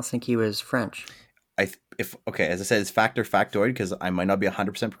Hainsworth, but I don't think he was French. As I said, it's fact or factoid because I might not be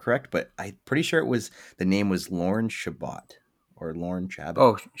 100% correct, but I'm pretty sure the name was Lauren Chabot or Lauren Chabot.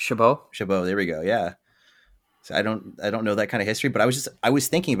 Oh, Chabot. Chabot, there we go. Yeah. So I don't know that kind of history, but I was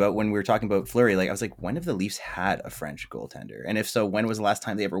thinking about when we were talking about Fleury, like I was like, when have the Leafs had a French goaltender? And if so, when was the last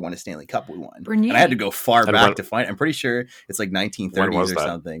time they ever won a Stanley Cup we won? Bernier. And I had to go far back to find. I'm pretty sure it's like 1930s or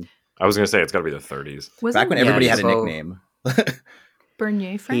something. I was going to say it's got to be the 30s. Back when everybody had a Chabot. nickname.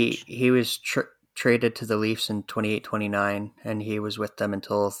 Bernier French? He was traded to the Leafs in 28-29, and he was with them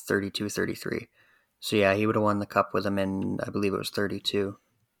until 32-33. So yeah, he would have won the cup with them in, I believe it was 32.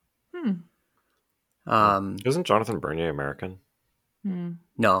 Isn't Jonathan Bernier American?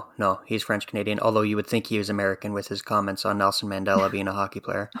 No, he's French Canadian. Although you would think he was American with his comments on Nelson Mandela being a hockey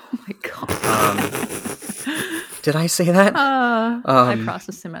player. Oh my god. Did I say that? I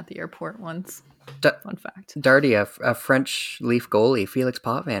processed him at the airport once. Fun fact. Darty, a French Leaf goalie, Felix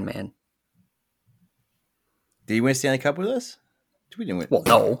Potvin, man. Did he win a Stanley Cup with us? We didn't win. Well,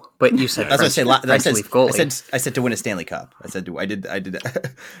 no, but you said That's French, what I said. French Leaf goalie. I said to win a Stanley Cup. I did.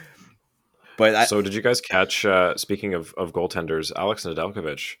 But so did you guys catch? Speaking of goaltenders, Alex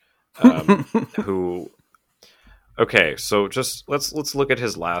Nedeljkovic, who? Okay, so just let's look at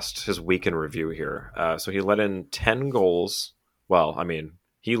his week in review here. So he let in 10 goals. Well, I mean,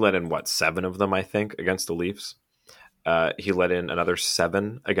 he let in 7 of them, I think, against the Leafs. He let in another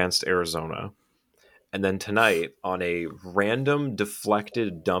 7 against Arizona. And then tonight, on a random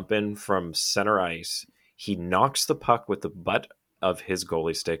deflected dump in from center ice, he knocks the puck with the butt of his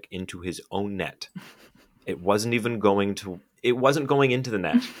goalie stick into his own net. It wasn't going into the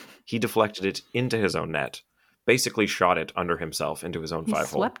net. He deflected it into his own net. Basically shot it under himself into his own He 5-hole.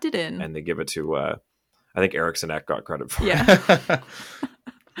 swept it in. And they give it to, I think Eriksson Ek got credit for it. Yeah.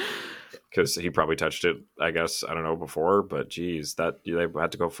 Because he probably touched it, I guess, I don't know, before. But geez, they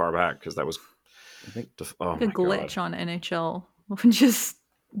had to go far back because that was... a glitch on NHL. Just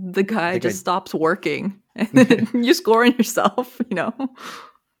the guy just stops working and then you score on yourself,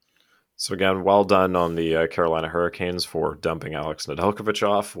 So again, well done on the Carolina Hurricanes for dumping Alex Nedeljkovic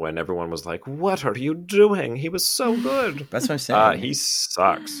off when everyone was like, "What are you doing? He was so good." That's what I'm saying. He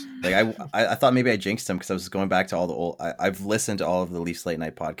sucks. Like I thought maybe I jinxed him because I was going back to all the old. I've listened to all of the Leafs late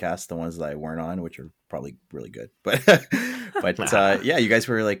night podcasts, the ones that I weren't on, which are probably really good. But yeah, you guys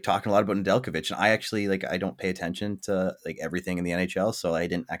were like talking a lot about Nedeljkovic, and I actually like I don't pay attention to like everything in the NHL, so I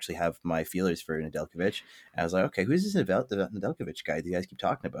didn't actually have my feelers for Nedeljkovic. And I was like, okay, who's this Nedeljkovic guy that you guys keep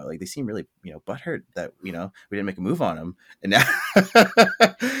talking about? Like they seem really butthurt that we didn't make a move on him, and now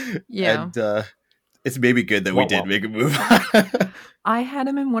Yeah. and it's maybe good that we did make a move. I had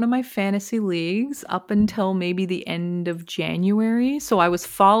him in one of my fantasy leagues up until maybe the end of January. So I was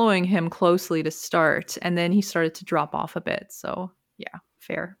following him closely to start, and then he started to drop off a bit. So yeah,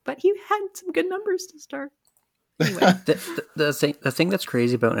 fair. But he had some good numbers to start. Anyway. The thing that's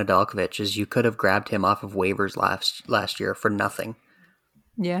crazy about Nedeljkovic is you could have grabbed him off of waivers last year for nothing.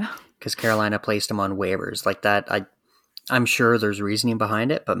 Yeah. Because Carolina placed him on waivers like that. I'm sure there's reasoning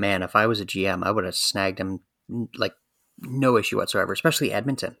behind it, but man, if I was a GM, I would have snagged him like no issue whatsoever, especially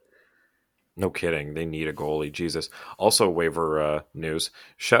Edmonton. No kidding. They need a goalie. Jesus. Also, waiver news.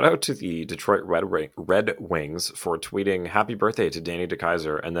 Shout out to the Detroit Red Wings for tweeting happy birthday to Danny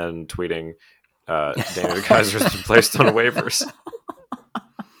DeKeyser and then tweeting Danny DeKeyser's been placed on waivers.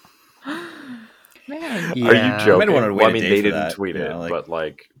 Man. Yeah. Are you joking? Wanted to wait Well, I a mean, day they for didn't that, tweet you it, know, like- but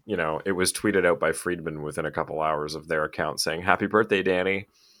like, it was tweeted out by Friedman within a couple hours of their account saying, happy birthday, Danny.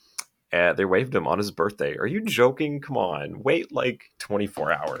 They waived him on his birthday. Are you joking? Come on. Wait like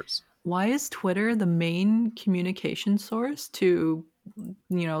 24 hours. Why is Twitter the main communication source to,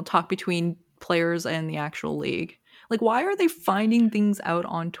 talk between players and the actual league? Like, why are they finding things out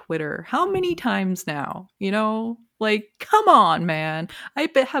on Twitter? How many times now? Like, come on, man. I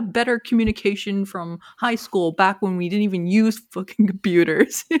have better communication from high school back when we didn't even use fucking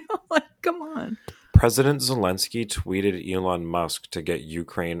computers. Like, come on. President Zelensky tweeted Elon Musk to get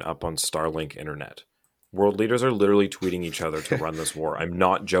Ukraine up on Starlink internet. World leaders are literally tweeting each other to run this war. I'm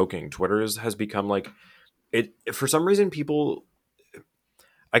not joking. Twitter has become like it. For some reason, people.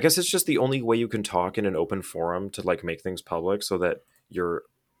 I guess it's just the only way you can talk in an open forum to like make things public, so that you're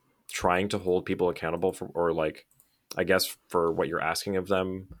trying to hold people accountable for, or like, I guess for what you're asking of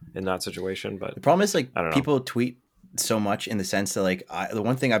them in that situation. But The problem is like I don't know. people tweet so much in the sense that like the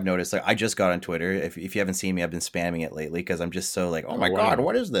one thing I've noticed, like I just got on Twitter. If you haven't seen me, I've been spamming it lately because I'm just so like, oh my wow. God,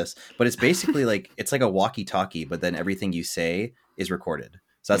 what is this? But it's basically like it's like a walkie-talkie, but then everything you say is recorded.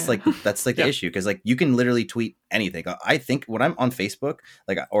 So that's Yeah. that's the issue because like you can literally tweet anything. I think when I'm on Facebook,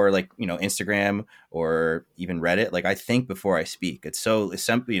 like or like Instagram or even Reddit, like I think before I speak. It's so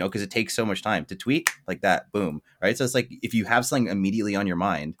simple, because it takes so much time to tweet like that. Boom, right? So it's like if you have something immediately on your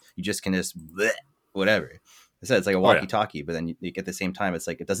mind, you just can just bleh, whatever. I said it's like a walkie-talkie, but then you at the same time, it's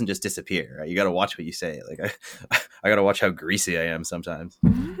like it doesn't just disappear. Right? You got to watch what you say. Like I got to watch how greasy I am sometimes.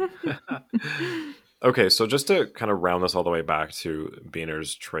 Okay, so just to kind of round this all the way back to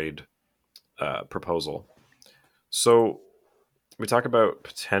Beaner's trade proposal. So we talk about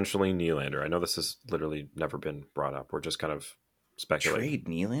potentially Nylander. I know this has literally never been brought up. We're just kind of speculating. Trade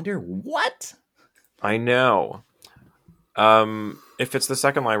Nylander? What? I know. If it's the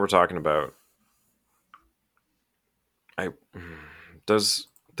second line we're talking about, does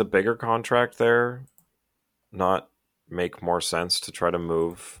the bigger contract there not make more sense to try to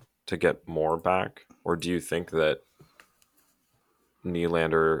move to get more back? Or do you think that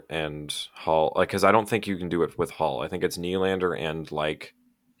Nylander and Hall, like, because I don't think you can do it with Hall. I think it's Nylander and like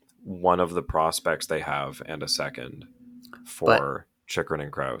one of the prospects they have and a second for Chychrun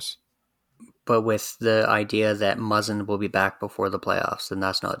and Krause. But with the idea that Muzzin will be back before the playoffs, then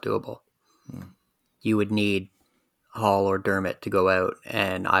that's not doable. You would need Hall or Dermott to go out,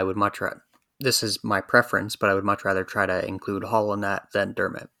 and I would much rather, this is my preference, but I would much rather try to include Hall in that than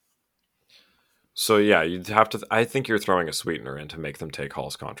Dermott. So yeah, you'd have to. I think you're throwing a sweetener in to make them take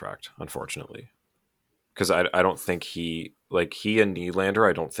Hall's contract, unfortunately, because I don't think he and Nylander.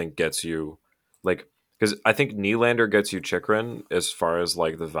 I don't think gets you like, because I think Nylander gets you Chychrun as far as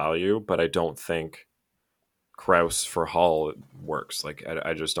like the value, but I don't think Krause for Hall works. Like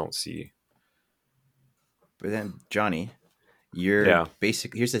I just don't see. But then Johnny, you're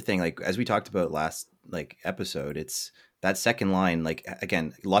basic. Here's the thing: like as we talked about last episode, it's that second line. Like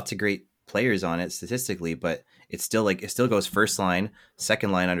again, lots of great players on it statistically, but it's still it still goes first line,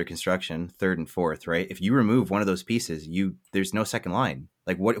 second line under construction, third and fourth, right? If you remove one of those pieces, there's no second line.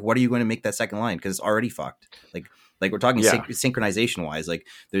 Like what are you going to make that second line? Because it's already fucked. Like we're talking synchronization wise. Like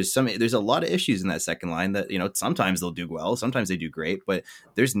there's a lot of issues in that second line that sometimes they'll do well, sometimes they do great, but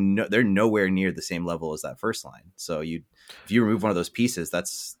they're nowhere near the same level as that first line. So if you remove one of those pieces,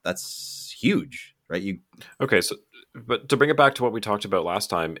 that's huge, right? Okay, so. But to bring it back to what we talked about last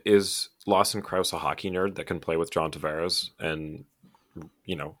time, is Lawson Krause a hockey nerd that can play with John Tavares and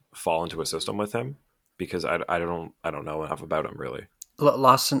fall into a system with him, because I don't know enough about him really.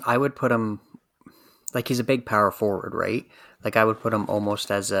 Lawson, I would put him like he's a big power forward, right? Like I would put him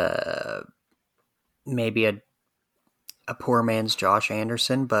almost as maybe a poor man's Josh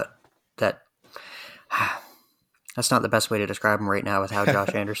Anderson, but that's not the best way to describe him right now with how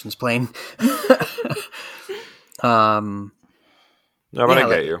Josh Anderson's playing. No, but I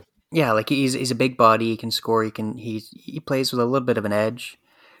get you. Yeah, like he's a big body. He can score. He plays with a little bit of an edge,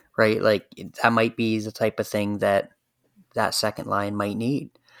 right? Like that might be the type of thing that second line might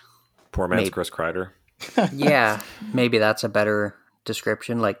need. Poor man's Chris Kreider. Yeah, maybe that's a better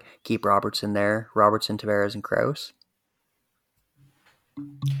description. Like keep Robertson there, Robertson, Tavares, and Krause.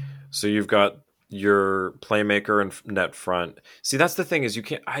 So you've got your playmaker and net front. See, that's the thing is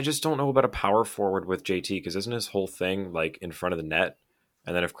I just don't know about a power forward with JT, because isn't his whole thing like in front of the net?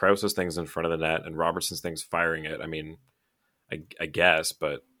 And then if Krause's thing's in front of the net and Robertson's thing's firing it, I mean, I guess,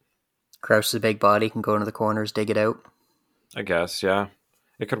 but Krause is a big body, can go into the corners, dig it out. I guess, yeah,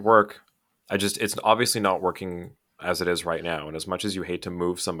 it could work. It's obviously not working as it is right now. And as much as you hate to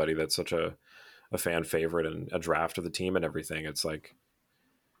move somebody that's such a fan favorite and a draft of the team and everything, it's like,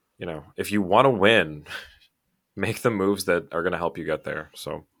 if you want to win, make the moves that are going to help you get there.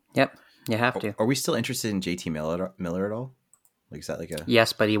 So, yep, you have to. Are we still interested in JT Miller at all? Like, is that like a...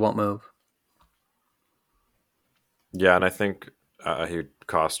 Yes, but he won't move. Yeah, and I think he'd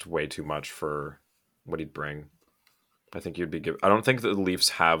cost way too much for what he'd bring. I think you'd be I don't think the Leafs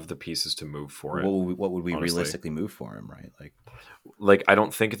have the pieces to move for it. What would we honestly realistically move for him, right? Like I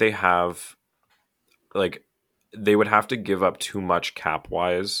don't think they have, like, they would have to give up too much cap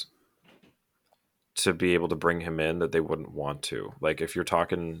wise to be able to bring him in that they wouldn't want to. Like if you're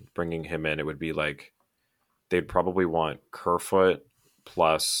talking bringing him in, it would be like they'd probably want Kerfoot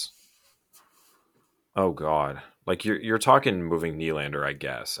plus, oh God, like you're talking moving Nylander, I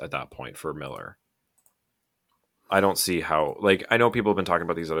guess, at that point for Miller. I don't see how, like, I know people have been talking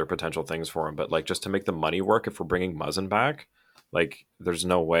about these other potential things for him, but like just to make the money work, if we're bringing Muzzin back, like there's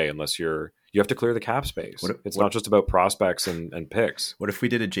no way unless you have to clear the cap space. It's not just about prospects and picks. What if we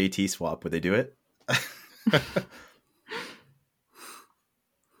did a JT swap? Would they do it?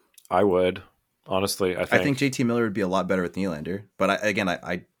 I would, honestly. I think JT Miller would be a lot better with Nylander, but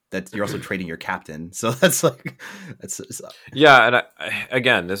I that you're also trading your captain, so that's like yeah. And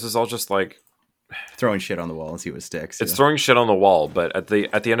again, this is all just like throwing shit on the wall and see what sticks. It's throwing shit on the wall, but at the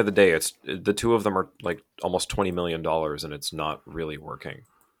end of the day, it's the two of them are like almost $20 million, and it's not really working.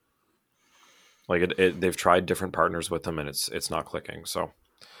 Like they've tried different partners with them, and it's not clicking. So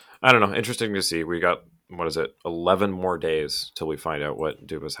I don't know. Interesting to see. We got 11 more days till we find out what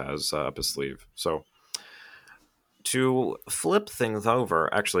Dubas has up his sleeve. So to flip things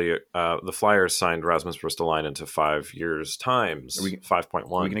over, actually, the Flyers signed Rasmus Ristolainen to 5 years times 5.1.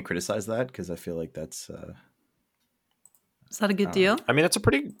 Are we going to criticize that? Because I feel like that's... Is that a good deal? I mean,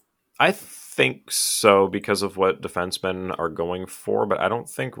 I think so, because of what defensemen are going for, but I don't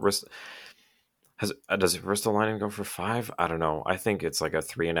think does Ristolainen go for 5? I don't know. I think it's like a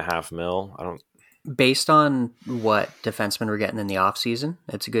 $3.5 million. Based on what defensemen were getting in the offseason,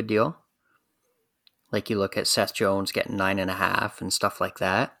 it's a good deal. Like you look at Seth Jones getting 9.5 and stuff like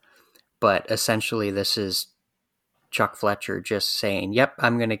that. But essentially this is Chuck Fletcher just saying, yep,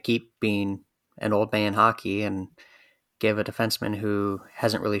 I'm going to keep being an old man in hockey and give a defenseman who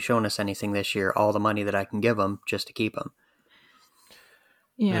hasn't really shown us anything this year all the money that I can give him just to keep him.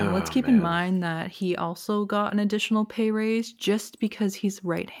 Yeah, let's keep in mind that he also got an additional pay raise just because he's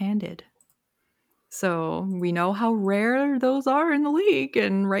right-handed. So we know how rare those are in the league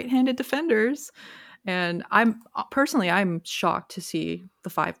and right-handed defenders. And I'm shocked to see the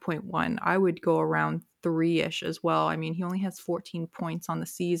 5.1. I would go around 3-ish as well. I mean, he only has 14 points on the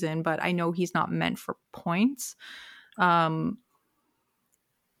season, but I know he's not meant for points. I don't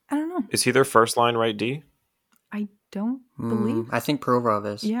know. Is he their first line right D? I don't believe. I think Provorov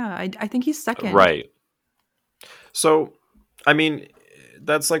is. Yeah, I think he's second. Right. So, I mean,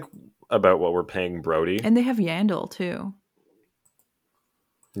 that's like about what we're paying Brody. And they have Yandel too.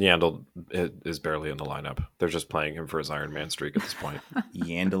 Yandel is barely in the lineup. They're just playing him for his Iron Man streak at this point.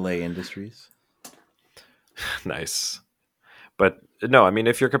 Yandele Industries. Nice. But no, I mean,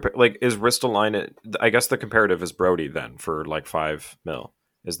 if you're is Ristolainen, I guess the comparative is Brody then for like 5 mil.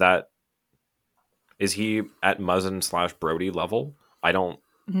 Is he at Muzzin / Brody level? I don't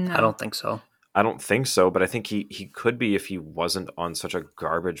think so. I don't think so, but I think he could be if he wasn't on such a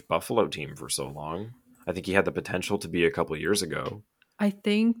garbage Buffalo team for so long. I think he had the potential to be a couple years ago. I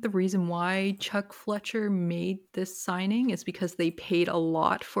think the reason why Chuck Fletcher made this signing is because they paid a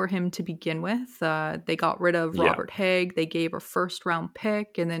lot for him to begin with. They got rid of Yeah. Robert Haig. They gave a first-round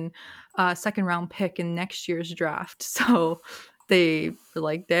pick and then a second-round pick in next year's draft. So they were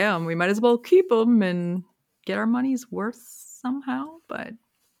like, damn, we might as well keep him and get our money's worth somehow. But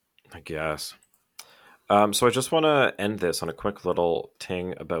I guess. So I just want to end this on a quick little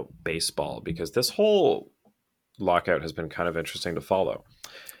ting about baseball, because this whole lockout has been kind of interesting to follow.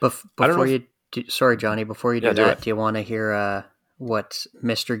 I don't know Before if- you do, sorry, Johnny, before you do Yeah, do that, it. do you want to hear what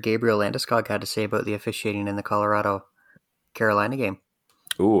Mr. Gabriel Landeskog had to say about the officiating in the Colorado-Carolina game?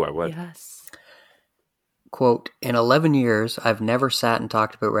 Ooh, I would. yes. Quote, in 11 years, I've never sat and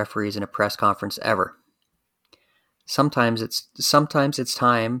talked about referees in a press conference ever. Sometimes it's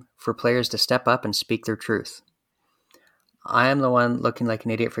time for players to step up and speak their truth. I am the one looking like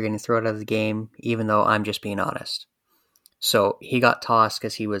an idiot for getting thrown out of the game, even though I'm just being honest. So he got tossed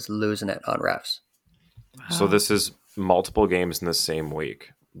because he was losing it on refs. So Wow. this is multiple games in the same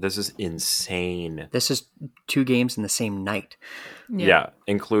week. This is insane. This is 2 games in the same night. Yeah,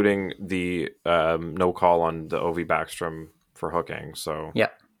 including the no call on the Ovi Backstrom for hooking. So Yeah.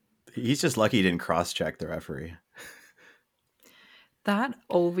 He's just lucky he didn't cross-check the referee. That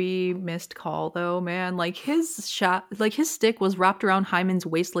Ovi missed call though, man, like his shot, like his stick was wrapped around Hyman's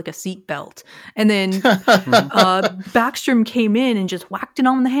waist like a seatbelt, and then Backstrom came in and just whacked it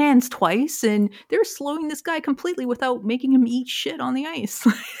on the hands twice, and they're slowing this guy completely without making him eat shit on the ice.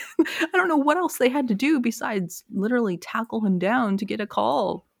 I don't know what else they had to do besides literally tackle him down to get a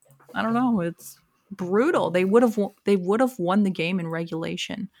call. I don't know. It's brutal. They would have won the game in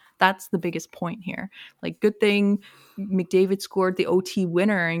regulation. That's the biggest point here. Like, good thing McDavid scored the OT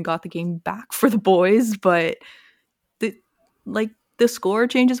winner and got the game back for the boys, but the score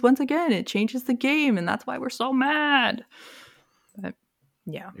changes once again. It changes the game, and that's why we're so mad. But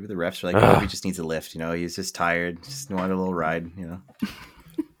yeah. Maybe the refs are like, oh, he just needs a lift. He's just tired. Just wanted a little ride.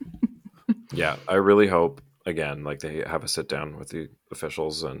 yeah, I really hope again, like they have a sit down with the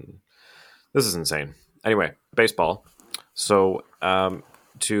officials, and this is insane. Anyway, baseball. So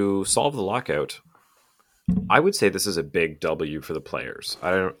to solve the lockout, I would say this is a big W for the players. I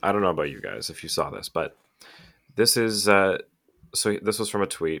don't know about you guys if you saw this, but this is so this was from a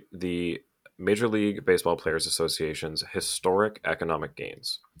tweet. The Major League Baseball Players Association's historic economic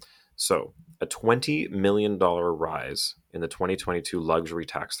gains. So a $20 million rise in the 2022 luxury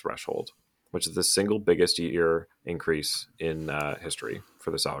tax threshold, which is the single biggest year increase in history for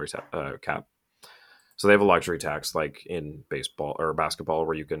the salary cap. So they have a luxury tax like in baseball or basketball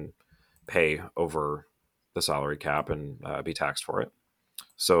where you can pay over the salary cap and be taxed for it.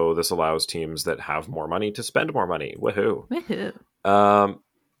 So this allows teams that have more money to spend more money. Woohoo. Woohoo.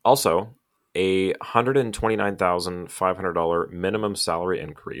 Also, a $129,500 minimum salary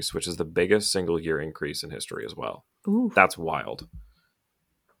increase, which is the biggest single year increase in history as well. Ooh. That's wild.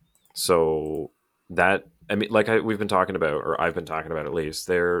 So that, I mean, like we've been talking about, or I've been talking about at least,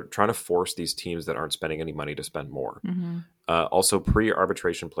 they're trying to force these teams that aren't spending any money to spend more. Mm-hmm. Also,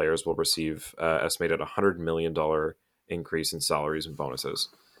 pre-arbitration players will receive estimated $100 million increase in salaries and bonuses.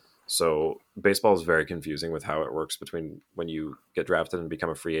 So baseball is very confusing with how it works between when you get drafted and become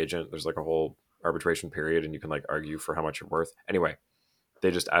a free agent. There's like a whole arbitration period, and you can like argue for how much you're worth. Anyway,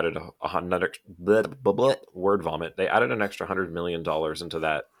 they just added another word vomit. They added an extra $100 million into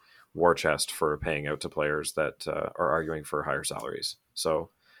that war chest for paying out to players that are arguing for higher salaries. So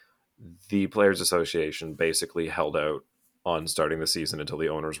the Players Association basically held out on starting the season until the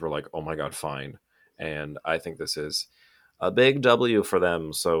owners were like, oh my God, fine. And I think this is a big W for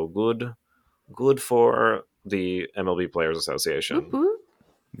them. So good for the MLB Players Association. Whoop, whoop.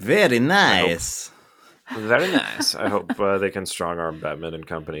 Very nice. Very nice. I hope they can strong arm Batman and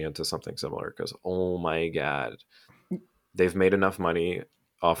company into something similar, because oh my God, they've made enough money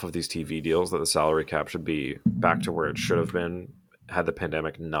off of these TV deals that the salary cap should be back to where it should have been had the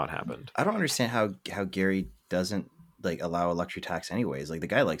pandemic not happened. I don't understand how Gary doesn't like allow a luxury tax anyways. Like the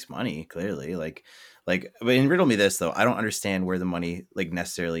guy likes money, clearly. Like but riddle me this though. I don't understand where the money like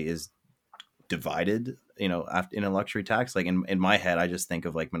necessarily is divided, in a luxury tax. Like in my head, I just think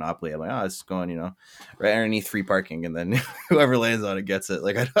of like Monopoly. I'm like, oh, it's going, right underneath free parking, and then whoever lands on it gets it.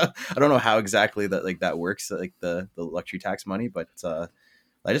 Like I don't know how exactly that works, like the luxury tax money, but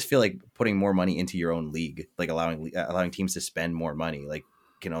I just feel like putting more money into your own league, like allowing teams to spend more money, like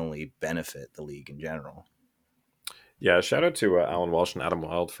can only benefit the league in general. Yeah, shout out to Alan Walsh and Adam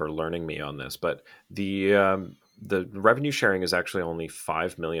Wild for learning me on this. But the revenue sharing is actually only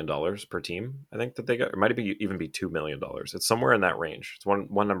 $5 million per team. I think that they got. It might even be $2 million. It's somewhere in that range. It's one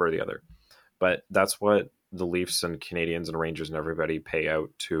number or the other. but that's what the Leafs and Canadians and Rangers and everybody pay out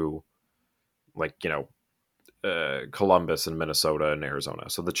to, like, Columbus and Minnesota and Arizona.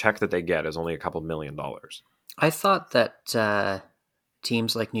 So the check that they get is only a couple $1 million. I thought that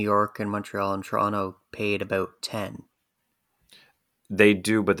teams like New York and Montreal and Toronto paid about 10. They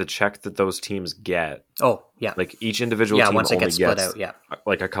do, but the check that those teams get, Oh, yeah. like each individual team once it only gets split gets out, yeah.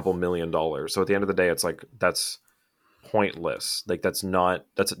 like a couple $1 million. So at the end of the day, it's like, that's pointless. Like that's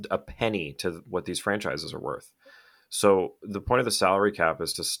a penny to what these franchises are worth. So the point of the salary cap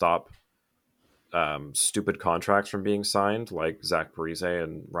is to stop stupid contracts from being signed, like Zach Parise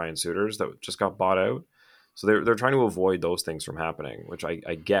and Ryan Suiters that just got bought out. So they're trying to avoid those things from happening, which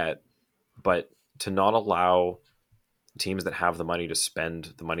I get, but to not allow teams that have the money to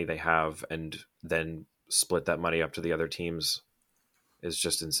spend the money they have and then split that money up to the other teams is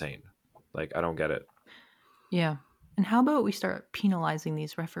just insane. Like, I don't get it. Yeah. And how about we start penalizing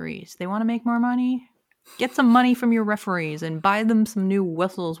these referees? They want to make more money? Get some money from your referees and buy them some new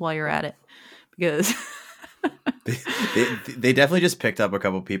whistles while you're at it. Because they definitely just picked up a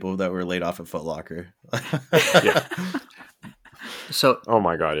couple people that were laid off at Foot Locker. Yeah. So, Oh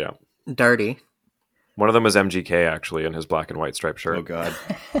my God, yeah. Darty, One of them was MGK, actually, in his black and white striped shirt. Oh God.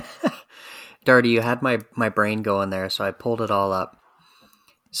 Darty, you had my brain going there, so I pulled it all up.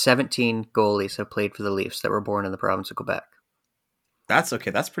 17 goalies have played for the Leafs that were born in the province of Quebec. That's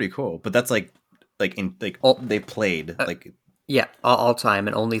okay. That's pretty cool. But that's like they played like Yeah, all time,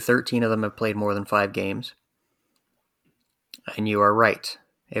 and only 13 of them have played more than 5 games. And you are right.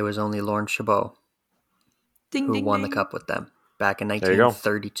 It was only Lawrence Chabot who won the cup with them back in you go.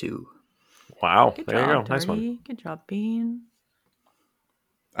 1932. Wow. Good There you job, go. Nice one. Darty. Good job, Bean.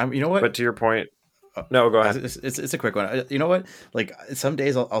 you know what? But to your point, no, go ahead. It's a quick one. You know what? Like some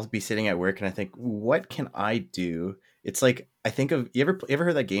days I'll be sitting at work and I think, what can I do? It's like I think of you ever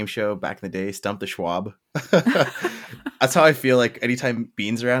heard that game show back in the day, Stump the Schwab? That's how I feel like anytime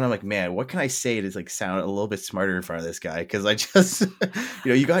Bean's around. I'm like, man, what can I say to like sound a little bit smarter in front of this guy? Because I just,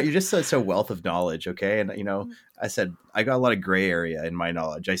 you're just such a wealth of knowledge. Okay, and I said I got a lot of gray area in my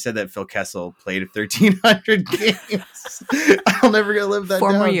knowledge. I said that Phil Kessel played 1,300 games. I'll never gonna live that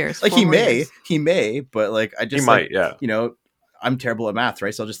 4 more down. years. Like 4 more years. he may, but like I just He might, yeah. I'm terrible at math,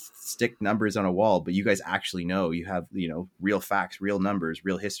 right? So I'll just stick numbers on a wall, but you guys actually know, you have, real facts, real numbers,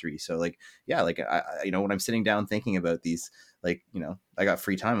 real history. So like, yeah, like I when I'm sitting down thinking about these, like, I got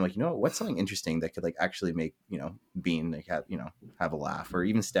free time. I'm like, what's something interesting that could like actually make, Bean like have a laugh, or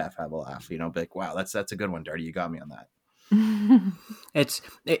even Steph have a laugh, be like, wow, that's a good one, Darty. You got me on that.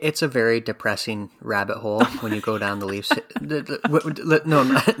 It's a very depressing rabbit hole when you go down the Leafs. No,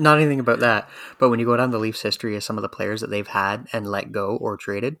 not anything about that. But when you go down the Leafs history of some of the players that they've had and let go or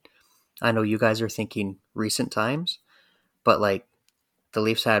traded, I know you guys are thinking recent times, but like the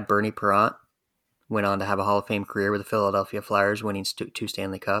Leafs had Bernie Parent, went on to have a Hall of Fame career with the Philadelphia Flyers, winning 2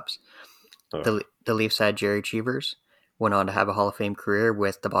 Stanley Cups. Oh. The Leafs had Jerry Cheevers, went on to have a Hall of Fame career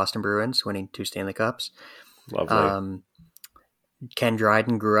with the Boston Bruins, winning 2 Stanley Cups. Lovely. Ken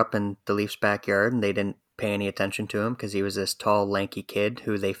Dryden grew up in the Leafs' backyard, and they didn't pay any attention to him because he was this tall, lanky kid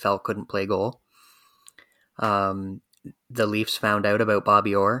who they felt couldn't play goal. The Leafs found out about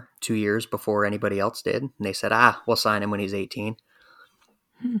Bobby Orr 2 years before anybody else did, and they said, we'll sign him when he's 18.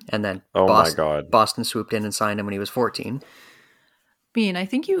 And then my God. Boston swooped in and signed him when he was 14. Bean, I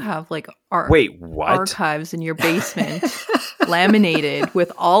think you have like Wait, what? archives in your basement laminated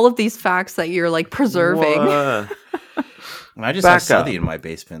with all of these facts that you're like preserving. What? And I just Back saw up. Southey in my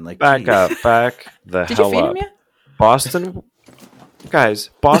basement. Like, Back geez. up. Back the Did you hell feed up. him yet?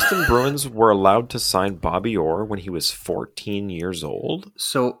 Boston Bruins were allowed to sign Bobby Orr when he was 14 years old?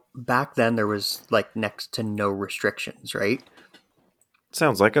 So back then there was like next to no restrictions, right?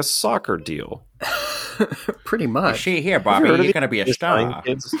 Sounds like a soccer deal. Pretty much. See here, Have Bobby, you heard of you're going to be a these star. sign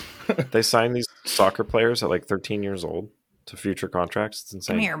kids? They sign these soccer players at like 13 years old to future contracts. It's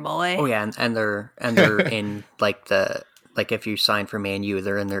insane. Come here, boy. Oh yeah, and they're in like if you sign for Man U,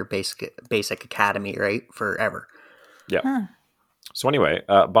 they're in their basic academy, right? Forever. Yeah. Huh. So anyway,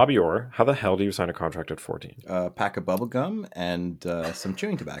 Bobby Orr, how the hell do you sign a contract at 14? A pack of bubble gum and some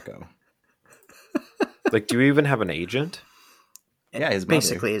chewing tobacco. Like, do you even have an agent? Yeah, his mother.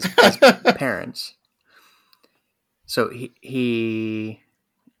 Basically his parents. So he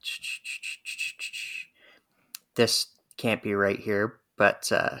this can't be right here,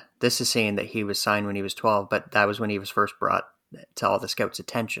 but this is saying that he was signed when he was 12, but that was when he was first brought to all the scouts'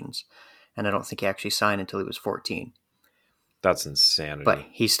 attentions, and I don't think he actually signed until he was 14. That's insanity. But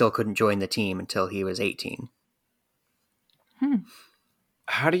he still couldn't join the team until he was 18.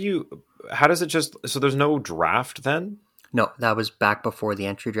 How does it just, so there's no draft then? No, that was back before the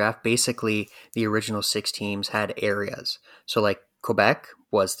entry draft. Basically, the original 6 teams had areas. So, like, Quebec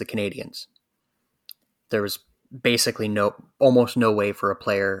was the Canadians. There was basically almost no way for a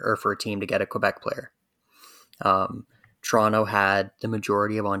player or for a team to get a Quebec player. Toronto had the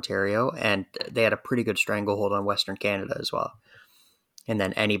majority of Ontario, and they had a pretty good stranglehold on Western Canada as well. And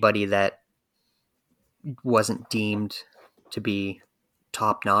then anybody that wasn't deemed to be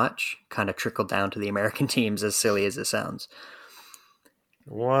top notch kind of trickled down to the American teams, as silly as it sounds.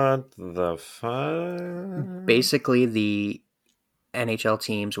 What the fuck? Basically, the NHL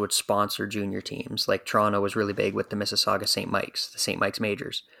teams would sponsor junior teams. Like Toronto was really big with the Mississauga St. Mike's, the St. Mike's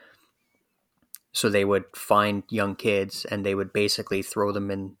Majors. So they would find young kids and they would basically throw them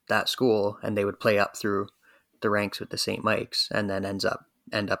in that school, and they would play up through the ranks with the St. Mike's, and then end up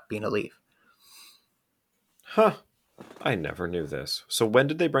being a Leaf. Huh. I never knew this. So when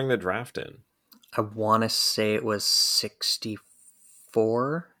did they bring the draft in? I want to say it was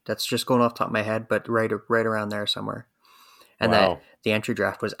 64. That's just going off the top of my head, but right around there somewhere. And Wow. that the entry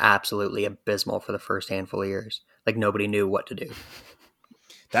draft was absolutely abysmal for the first handful of years. Like, nobody knew what to do.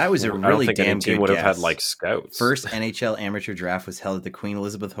 That was a I don't really think damn any team good would have had guess. like scouts. First NHL amateur draft was held at the Queen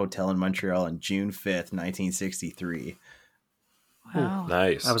Elizabeth Hotel in Montreal on June 5th, 1963. Wow.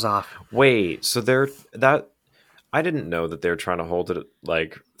 Nice. I was off. Wait, so I didn't know that they're trying to hold it at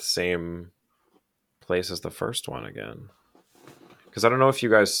like the same place as the first one again. Because I don't know if you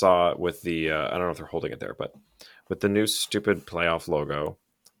guys saw it with the I don't know if they're holding it there, but with the new stupid playoff logo,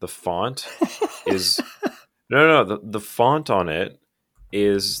 the font is no, the font on it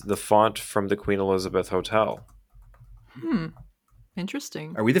is the font from the Queen Elizabeth Hotel.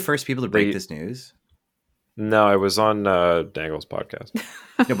 Interesting. Are we the first people to break They- this news? No, I was on Dangle's podcast.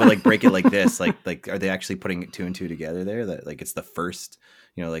 No, but like break it like this. Like are they actually putting 2 and 2 together there? That like it's the first,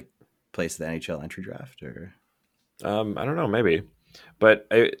 like place of the NHL entry draft, or I don't know, maybe. But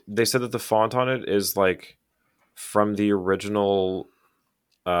they said that the font on it is like from the original.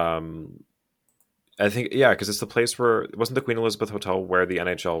 I think, yeah, because it's the place where it wasn't the Queen Elizabeth Hotel where the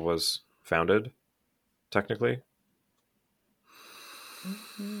NHL was founded, technically.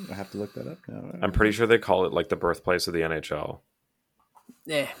 I have to look that up now. I'm pretty sure they call it like the birthplace of the NHL.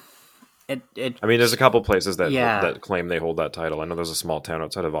 It I mean, there's a couple places that Yeah. that claim they hold that title. I know there's a small town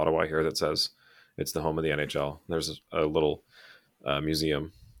outside of Ottawa here that says it's the home of the NHL. There's a little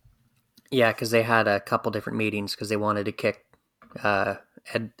museum. Yeah, because they had a couple different meetings because they wanted to kick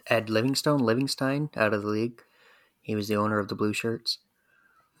Ed Livingstone out of the league. He was the owner of the Blue Shirts.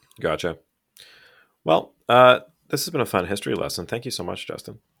 Gotcha. Well, this has been a fun history lesson. Thank you so much,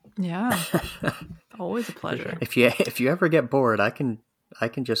 Justin. Yeah. Always a pleasure. If you ever get bored, I can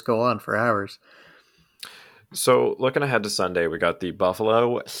just go on for hours. So, looking ahead to Sunday, we got the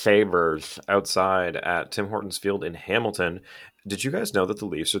Buffalo Sabres outside at Tim Hortons Field in Hamilton. Did you guys know that the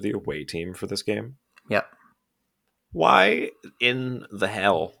Leafs are the away team for this game? Yep. Why in the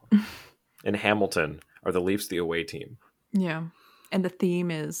hell in Hamilton are the Leafs the away team? Yeah. And the theme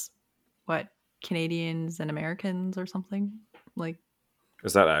is what? Canadians and Americans or something? Like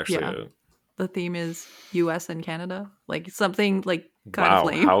Is that actually Yeah. the theme is US and Canada? Like something like kind wow, of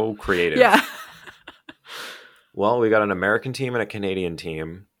lame. how creative. Yeah. Well, we got an American team and a Canadian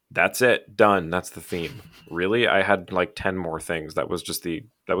team. That's it. Done. That's the theme. Really? I had like 10 more things. That was just the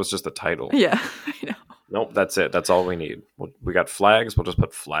title. Yeah. I know. Nope, that's it. That's all we need. We got flags. We'll just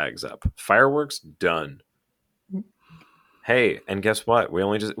put flags up. Fireworks, done. Hey, and guess what? We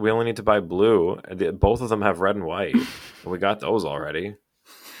only need to buy blue. Both of them have red and white. We got those already. A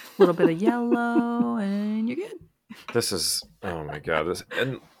little bit of yellow and you're good. This is, oh my god,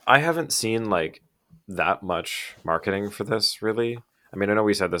 and I haven't seen like that much marketing for this really. I mean, I know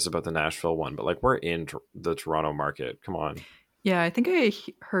we said this about the Nashville one, but like we're in the Toronto market. Come on. Yeah, I think I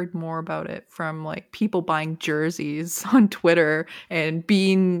heard more about it from like people buying jerseys on Twitter and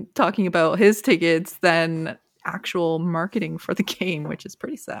talking about his tickets than actual marketing for the game, which is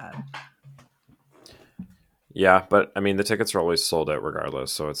pretty sad. Yeah, but I mean, the tickets are always sold out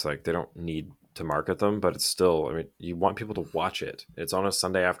regardless, so it's like they don't need to market them, but it's still, I mean, you want people to watch it. It's on a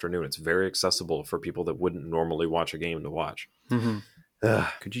Sunday afternoon. It's very accessible for people that wouldn't normally watch a game to watch. Mm-hmm.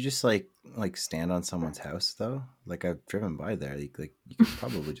 Could you just like stand on someone's house though? Like I've driven by there. Like you could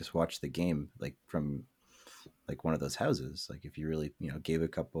probably just watch the game like from like one of those houses. Like if you really gave a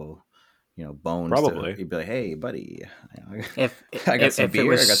couple bones. Probably. You'd be like, hey buddy, If I got some if beer. it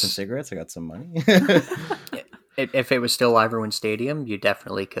was, I got some cigarettes. I got some money. if it was still Iverwood Stadium, you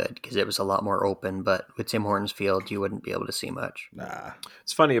definitely could because it was a lot more open. But with Tim Hortons Field, you wouldn't be able to see much. Nah.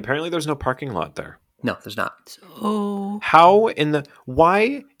 It's funny. Apparently, there's no parking lot there. No, there's not. Oh,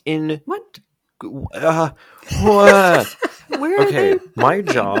 Why in what? What? Where are Okay, they?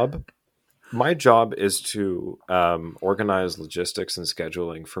 my job is to organize logistics and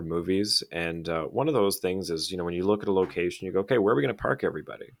scheduling for movies, and one of those things is, when you look at a location, you go, okay, where are we going to park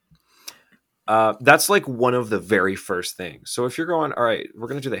everybody? That's like one of the very first things. So if you're going, all right, we're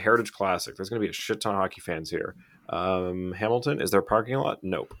going to do the Heritage Classic, there's going to be a shit ton of hockey fans here. Hamilton, is there a parking lot?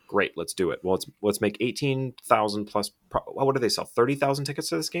 Nope. Great, let's do it. Well, let's make 18,000 plus. What do they sell? 30,000 tickets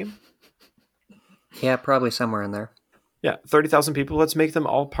to this game? Yeah, probably somewhere in there. Yeah, 30,000 people. Let's make them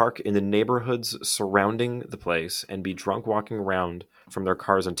all park in the neighborhoods surrounding the place and be drunk walking around from their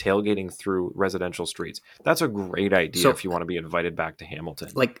cars and tailgating through residential streets. That's a great idea if you want to be invited back to Hamilton.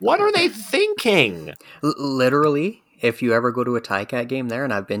 Like, what are they thinking? Literally, if you ever go to a Ticat game there,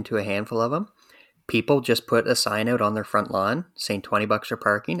 and I've been to a handful of them, people just put a sign out on their front lawn saying $20 for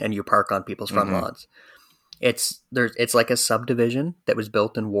parking, and you park on people's front lawns. It's like a subdivision that was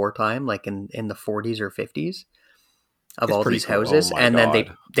built in wartime, like in the 40s or 50s. Of It's all pretty these cool. houses, Oh my and then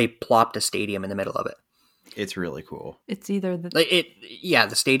God. they plopped a stadium in the middle of it. It's really cool. It's either the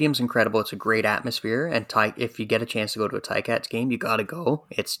The stadium's incredible. It's a great atmosphere, and if you get a chance to go to a Ticats game, you got to go.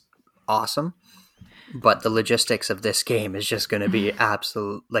 It's awesome, but the logistics of this game is just going to be an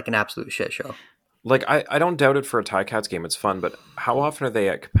absolute shit show. Like, I don't doubt it for a Ticats game. It's fun, but how often are they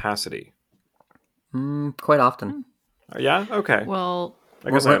at capacity? Quite often. Yeah? Okay. well. I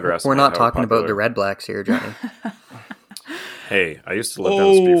guess I underestimate We're not how talking about the popular- Red Blacks here, Johnny. Hey, I used to live down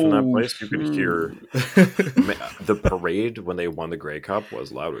the street from that place. You could hear the parade when they won the Grey Cup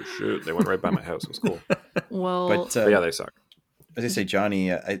was loud as shit. They went right by my house. It was cool. Well, But But yeah, they suck. as I say,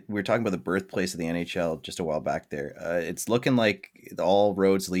 Johnny, we were talking about the birthplace of the NHL just a while back there. It's looking like all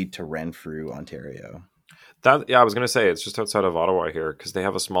roads lead to Renfrew, Ontario. I was going to say, it's just outside of Ottawa here because they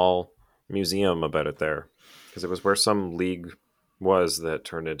have a small museum about it there. Because it was where some league was that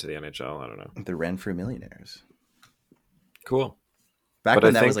turned into the NHL. I don't know. The Renfrew Millionaires. Cool. Back But when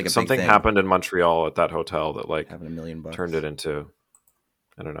I that think was like a something big thing, happened in Montreal at that hotel that like having $1 million. turned it into,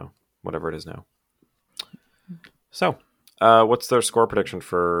 I don't know, whatever it is now. So, what's their score prediction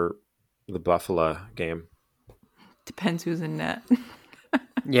for the Buffalo game? depends who's in net.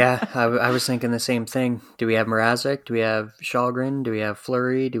 Yeah, I was thinking the same thing. Do we have Mrazek? Do we have Shalgren? Do we have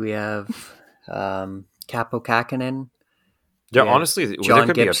Fleury? Do we have Capo Kakinen? Yeah, Yeah. honestly, there John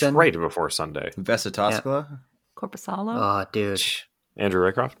could Gibson. be a trade before Sunday. Vesa Toskala? Corpusalo. Oh, dude. Andrew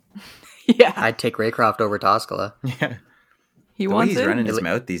Raycroft? Yeah, I'd take Raycroft over Toskala. Yeah. he The way wants he's it. running his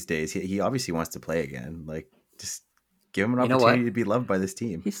mouth these days, he obviously wants to play again. Like, just give him an You know opportunity what? to be loved by this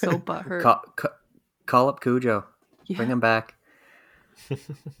team. He's so butthurt. Call up Cujo. Yeah. Bring him back.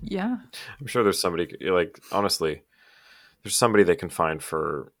 Yeah, I'm sure there's somebody, like, honestly, there's somebody they can find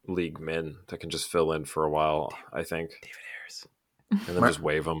for league min that can just fill in for a while, I think. David Ayers. And then just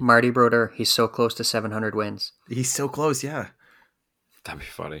wave them. Marty Brodeur, he's so close to 700 wins. He's so close, yeah. That'd be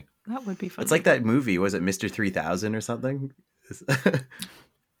funny. that would be fun. It's like that movie, was it Mr. 3000 or something?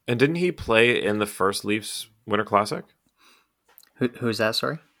 And didn't he play in the first Leafs Winter Classic? Who's that,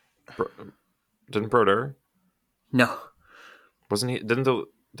 sorry? Didn't Brodeur? No. Wasn't he? Didn't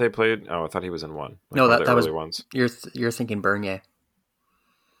they play? Oh, I thought he was in one. Like No, one of that the was- early ones. You're thinking Bernier.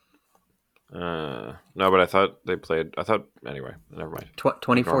 No, but I thought they played. I thought anyway. Never mind.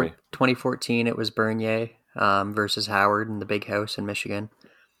 2014, it was Bernier versus Howard in the big house in Michigan.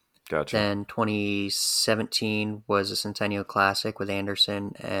 Gotcha. Then 2017 was a Centennial Classic with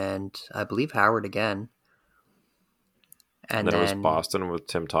Anderson and I believe Howard again. And then it was Boston with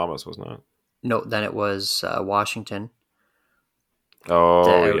Tim Thomas, wasn't it? No, then it was Washington. Oh,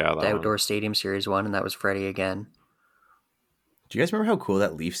 the yeah, that Outdoor one. Stadium Series one, and that was Freddie again. Do you guys remember how cool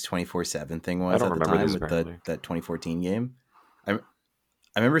that Leafs 24/7 thing was I don't at the remember time these, with apparently. that 2014 game? I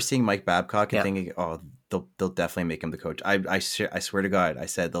remember seeing Mike Babcock and Yeah. thinking, "Oh, they'll definitely make him the coach." I swear to God, I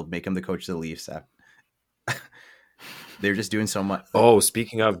said they'll make him the coach of the Leafs. They're just doing so much. Oh,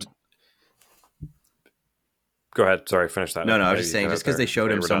 speaking of, go ahead. Sorry, finish that. No, I was Maybe just saying, cut just it because they there.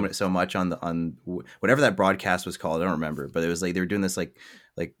 showed Okay, him we're done. so much on whatever that broadcast was called. I don't remember, but it was like they were doing this like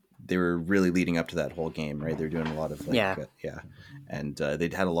they were really leading up to that whole game, right? They were doing a lot of and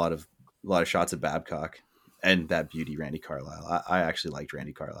they'd had a lot of shots of Babcock and that beauty Randy Carlyle. I actually liked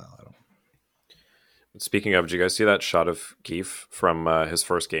Randy Carlyle. I don't. Speaking of, did you guys see that shot of Keefe from his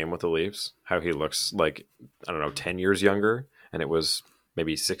first game with the Leafs? How he looks like, I don't know, 10 years younger, and it was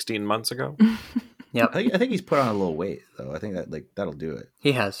maybe 16 months ago. Yep, I think he's put on a little weight though. I think that'll do it.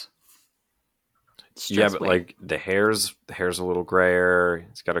 he has. Yeah, Stress but weight. like the hair's a little grayer.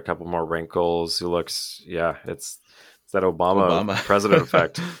 He's got a couple more wrinkles. He looks, it's that Obama Obama. president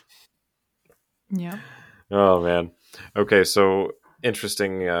effect. Yeah. Oh man. Okay, so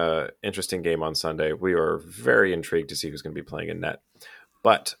interesting game on Sunday. We are very intrigued to see who's going to be playing in net.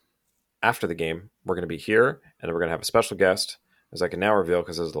 But after the game, we're going to be here, and we're going to have a special guest, as I can now reveal,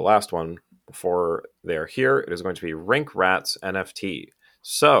 because this is the last one before they are here. It is going to be Rink Rats NFT.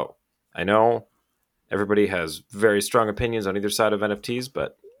 So I know everybody has very strong opinions on either side of NFTs,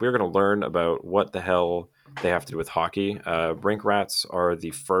 but we're going to learn about what the hell they have to do with hockey. Rink Rats are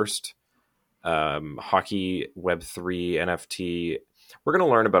the first hockey Web3 NFT. We're going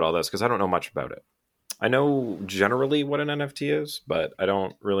to learn about all this because I don't know much about it. I know generally what an NFT is, but I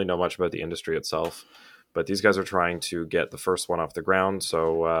don't really know much about the industry itself. But these guys are trying to get the first one off the ground,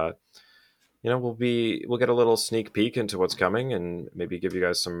 so we'll get a little sneak peek into what's coming, and maybe give you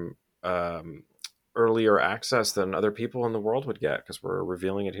guys some earlier access than other people in the world would get, because we're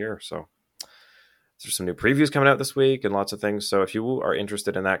revealing it here. So there's some new previews coming out this week and lots of things. So if you are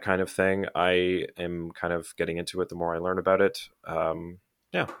interested in that kind of thing, I am kind of getting into it the more I learn about it.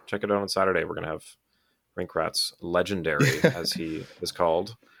 Check it out on Saturday. We're going to have Rink Rats Legendary, as he is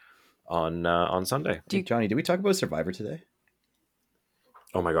called, on Sunday. Johnny, did we talk about Survivor today?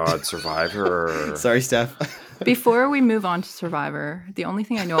 Oh my God, Survivor. Sorry, Steph. Before we move on to Survivor, the only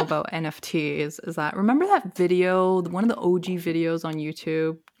thing I know about NFTs is that, remember that video, one of the OG videos on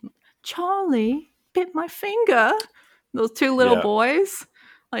YouTube? Charlie bit my finger. Those two little boys.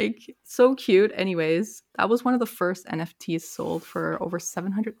 Like, so cute. Anyways, that was one of the first NFTs sold for over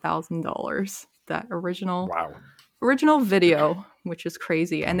 $700,000. That original video, which is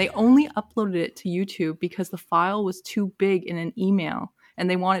crazy. And they only uploaded it to YouTube because the file was too big in an email. And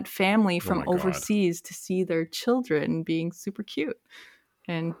they wanted family from overseas to see their children being super cute.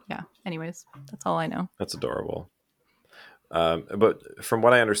 And yeah, anyways, that's all I know. That's adorable. But from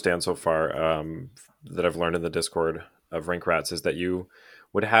what I understand so far, that I've learned in the Discord of Rink Rats, is that you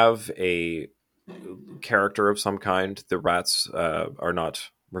would have a character of some kind. The rats are not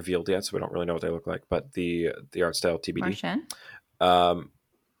revealed yet, so we don't really know what they look like. But the art style TBD. Marchand?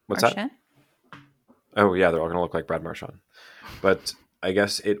 What's Marchand? that? Oh yeah, they're all going to look like Brad Marchand. But I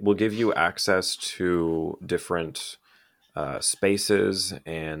guess it will give you access to different spaces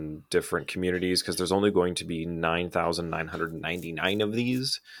and different communities, because there's only going to be 9,999 of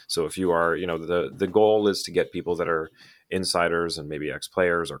these. So if you are, the goal is to get people that are insiders and maybe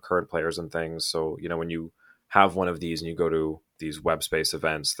ex-players or current players and things. So, when you have one of these and you go to these web space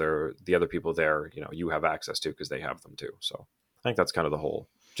events, the other people there, you have access to, because they have them too. So I think that's kind of the whole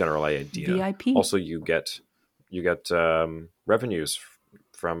general idea. VIP. Also, you get revenues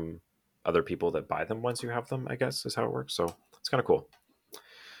from other people that buy them once you have them, I guess, is how it works. So it's kind of cool.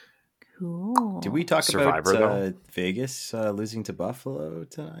 Cool. Did we talk Survivor, about Vegas losing to Buffalo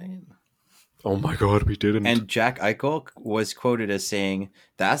tonight? Oh my God, we didn't. And Jack Eichel was quoted as saying,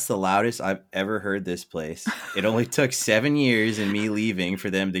 "That's the loudest I've ever heard this place. It only took 7 years and me leaving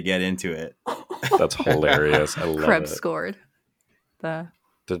for them to get into it." That's hilarious. I love Krebs it. scored.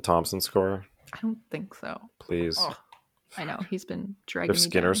 Did Thompson score? I don't think so. Please. Oh, I know. He's been dragging If me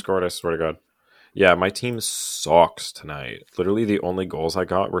Skinner down. scored, I swear to God. Yeah, my team sucks tonight. Literally, the only goals I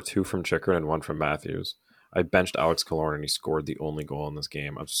got were 2 from Chikrin and 1 from Matthews. I benched Alex Killorn and he scored the only goal in this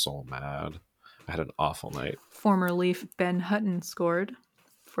game. I'm so mad. I had an awful night. Former Leaf Ben Hutton scored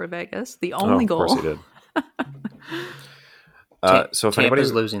for Vegas. The only goal. Of course he did. So if Tampa's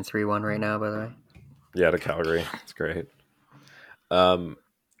anybody's losing 3-1 right now, by the way. Yeah, to Calgary. It's great.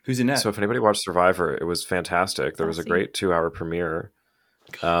 Who's in net? So if anybody watched Survivor, it was fantastic. There was a great 2-hour premiere.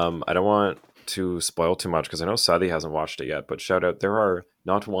 I don't want to spoil too much because I know Sadie hasn't watched it yet, but shout out, there are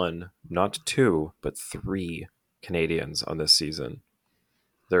not 1, not 2, but 3 Canadians on this season.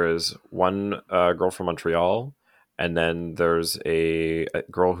 There is one girl from Montreal, and then there's a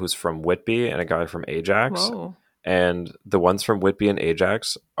girl who's from Whitby and a guy from Ajax. Whoa. And the ones from Whitby and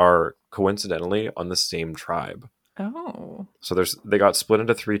Ajax are coincidentally on the same tribe. Oh. So they got split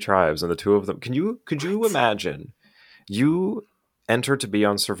into 3 tribes, and the 2 of them. Could you imagine? You enter to be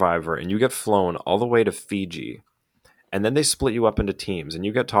on Survivor, and you get flown all the way to Fiji, and then they split you up into teams, and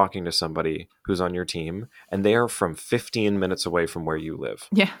you get talking to somebody who's on your team, and they are from 15 minutes away from where you live.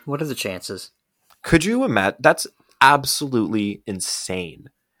 Yeah. What are the chances? Could you imagine? That's absolutely insane.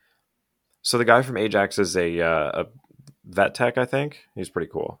 So the guy from Ajax is a vet tech, I think. He's pretty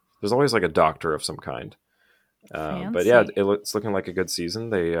cool. There's always like a doctor of some kind. But yeah, it's looking like a good season.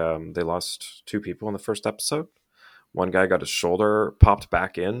 They lost 2 people in the first episode. One guy got his shoulder popped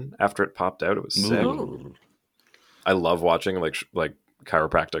back in after it popped out. It was sick. Ooh. I love watching like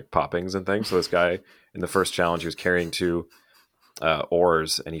chiropractic poppings and things. So this guy in the first challenge, he was carrying 2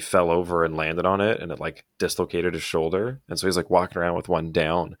 oars, and he fell over and landed on it, and it like dislocated his shoulder, and so he's like walking around with one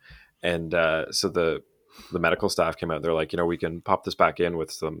down. And so the the medical staff came out. They're like, we can pop this back in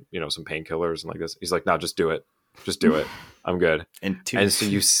with some, some painkillers and like this. He's like, no, just do it. Just do it. I'm good. And so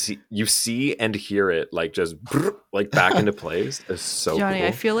you see and hear it like just like back into place. It's so Johnny, cool.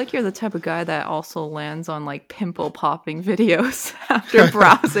 I feel like you're the type of guy that also lands on like pimple popping videos after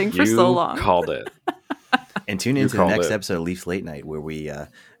browsing for so long. You called it. And tune into the next episode of Leafs Late Night where we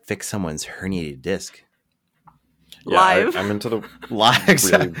fix someone's herniated disc. Yeah, live. I'm into the Live.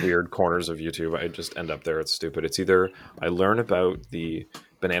 really weird corners of YouTube. I just end up there. It's stupid. It's either I learn about the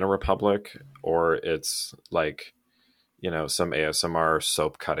Banana Republic or it's like, some ASMR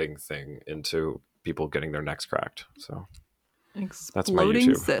soap cutting thing into people getting their necks cracked. So that's my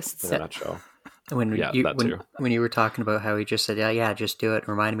YouTube cysts. in a nutshell. When you were talking about how he just said, yeah, just do it. It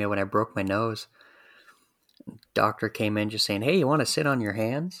reminded me of when I broke my nose. Doctor came in just saying, hey, you want to sit on your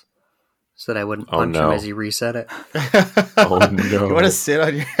hands? So that I wouldn't punch him as he reset it. Oh, no. You want to sit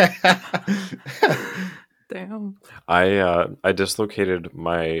on your Damn. I dislocated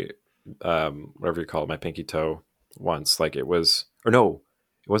my, whatever you call it, my pinky toe once. Like it was, or no,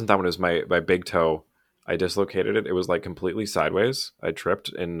 it wasn't that one. It was my big toe. I dislocated it. It was like completely sideways. I tripped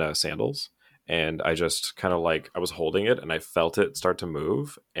in sandals and I just kind of like, I was holding it and I felt it start to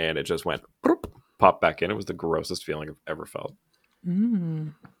move and it just went, popped back in. It was the grossest feeling I've ever felt.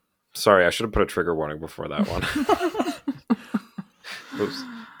 Sorry, I should have put a trigger warning before that one. Oops.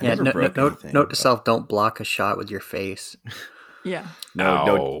 Yeah, note to self: don't block a shot with your face. Yeah.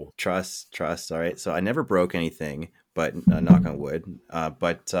 No, trust. All right. So I never broke anything, but knock on wood.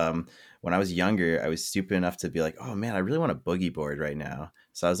 But when I was younger, I was stupid enough to be like, oh man, I really want a boogie board right now.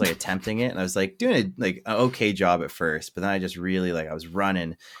 So I was like attempting it and I was like doing an okay job at first, but then I just really I was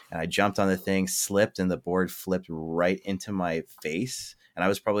running and I jumped on the thing, slipped, and the board flipped right into my face. And I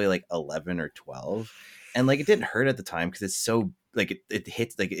was probably like 11 or 12. And it didn't hurt at the time because it's so it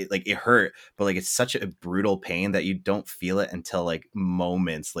hits it hurt, but it's such a brutal pain that you don't feel it until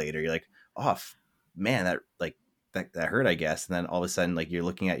moments later. You're like, oh man, that hurt, I guess. And then all of a sudden you're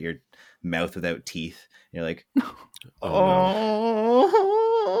looking at your mouth without teeth. And you're like,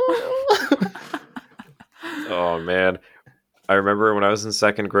 oh man. I remember when I was in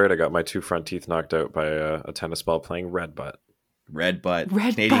second grade, I got my 2 front teeth knocked out by a tennis ball playing red butt.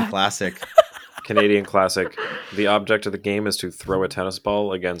 Canadian classic. Canadian classic. The object of the game is to throw a tennis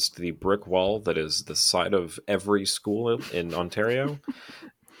ball against the brick wall that is the side of every school in Ontario.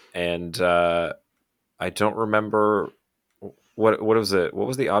 And I don't remember what was it. What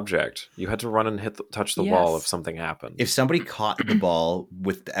was the object? You had to run and touch the wall if something happened. If somebody caught the ball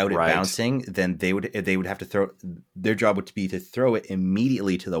without it bouncing, then they would have to throw. Their job would be to throw it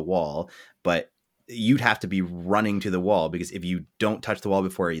immediately to the wall, but you'd have to be running to the wall because if you don't touch the wall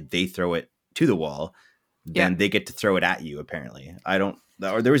before they throw it to the wall, then they get to throw it at you. Apparently,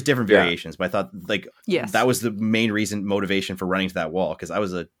 or there was different variations, but I thought that was the main motivation for running to that wall because I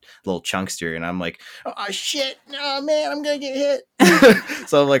was a little chunkster and I'm like, oh shit, no man, I'm gonna get hit.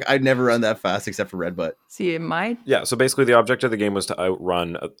 So I'm like, I'd never run that fast except for red butt. See, so basically the object of the game was to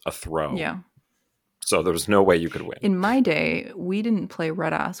outrun a throw. Yeah. So there was no way you could win. In my day, we didn't play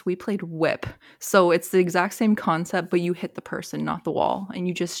red ass. We played whip. So it's the exact same concept, but you hit the person, not the wall. And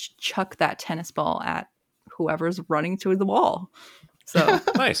you just chuck that tennis ball at whoever's running to the wall. So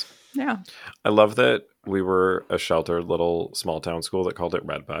nice. Yeah. I love that we were a sheltered little small town school that called it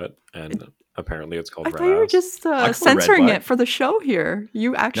Red Butt. And apparently it's called Red Ass. I thought you were just censoring it for the show here.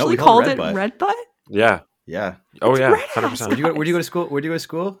 You actually called it Red Butt? Yeah. Yeah. Oh, yeah. 100%. Where'd you go to school? Where'd you go to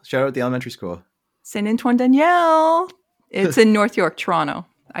school? Shout out the elementary school. Saint Antoine Danielle. It's in North York, Toronto.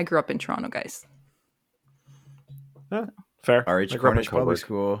 I grew up in Toronto, guys. Yeah, fair. RH Cornish Public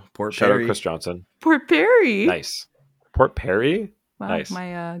School. Port Shout Perry. out Chris Johnson. Port Perry. Nice. Port Perry? Wow, nice.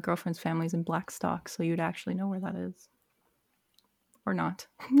 My girlfriend's family's in Blackstock, so you'd actually know where that is. Or not.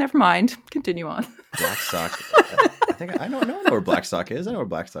 Never mind. Continue on. Blackstock. I don't know where Blackstock is. I know where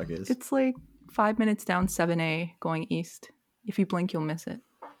Blackstock is. It's 5 minutes down 7A going east. If you blink, you'll miss it.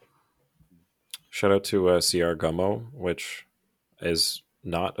 Shout out to CR Gummo, which is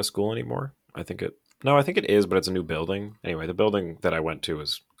not a school anymore. I think it is, but it's a new building. Anyway, the building that I went to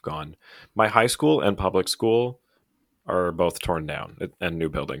is gone. My high school and public school are both torn down and new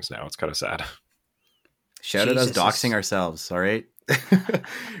buildings now. It's kind of sad. Shout out us doxing ourselves, all right?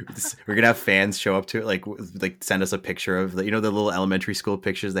 We're gonna have fans show up to it, like send us a picture of the little elementary school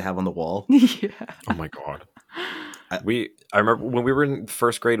pictures they have on the wall. Yeah. Oh my god. I remember when we were in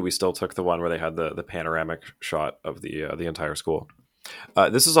first grade, we still took the one where they had the panoramic shot of the entire school.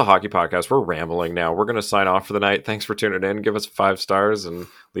 This is a hockey podcast. We're rambling now. We're going to sign off for the night. Thanks for tuning in. Give us 5 stars and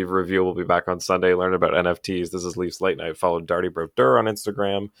leave a review. We'll be back on Sunday. Learn about NFTs. This is Leafs Late Night. Follow Darty Brodeur on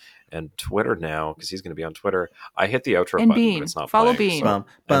Instagram and Twitter now because he's going to be on Twitter. I hit the outro And button, Bean. but it's not Follow playing, Bean.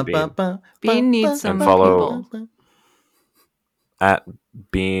 So, Bean needs some And follow- people. at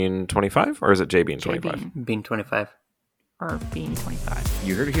Bean25 or is it JBean25? JBean. Bean 25. Or Bean 25.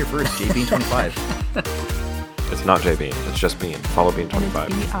 You heard it here first. JBean25. It's not JBean. It's just Bean. Follow And it's Bean25.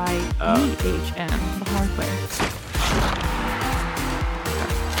 BIEHN, the hard way.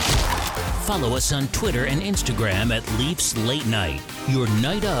 Follow us on Twitter and Instagram at Leafs Late Night, your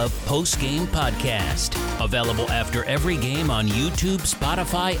night of post-game podcast. Available after every game on YouTube,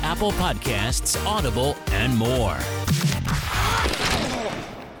 Spotify, Apple Podcasts, Audible, and more.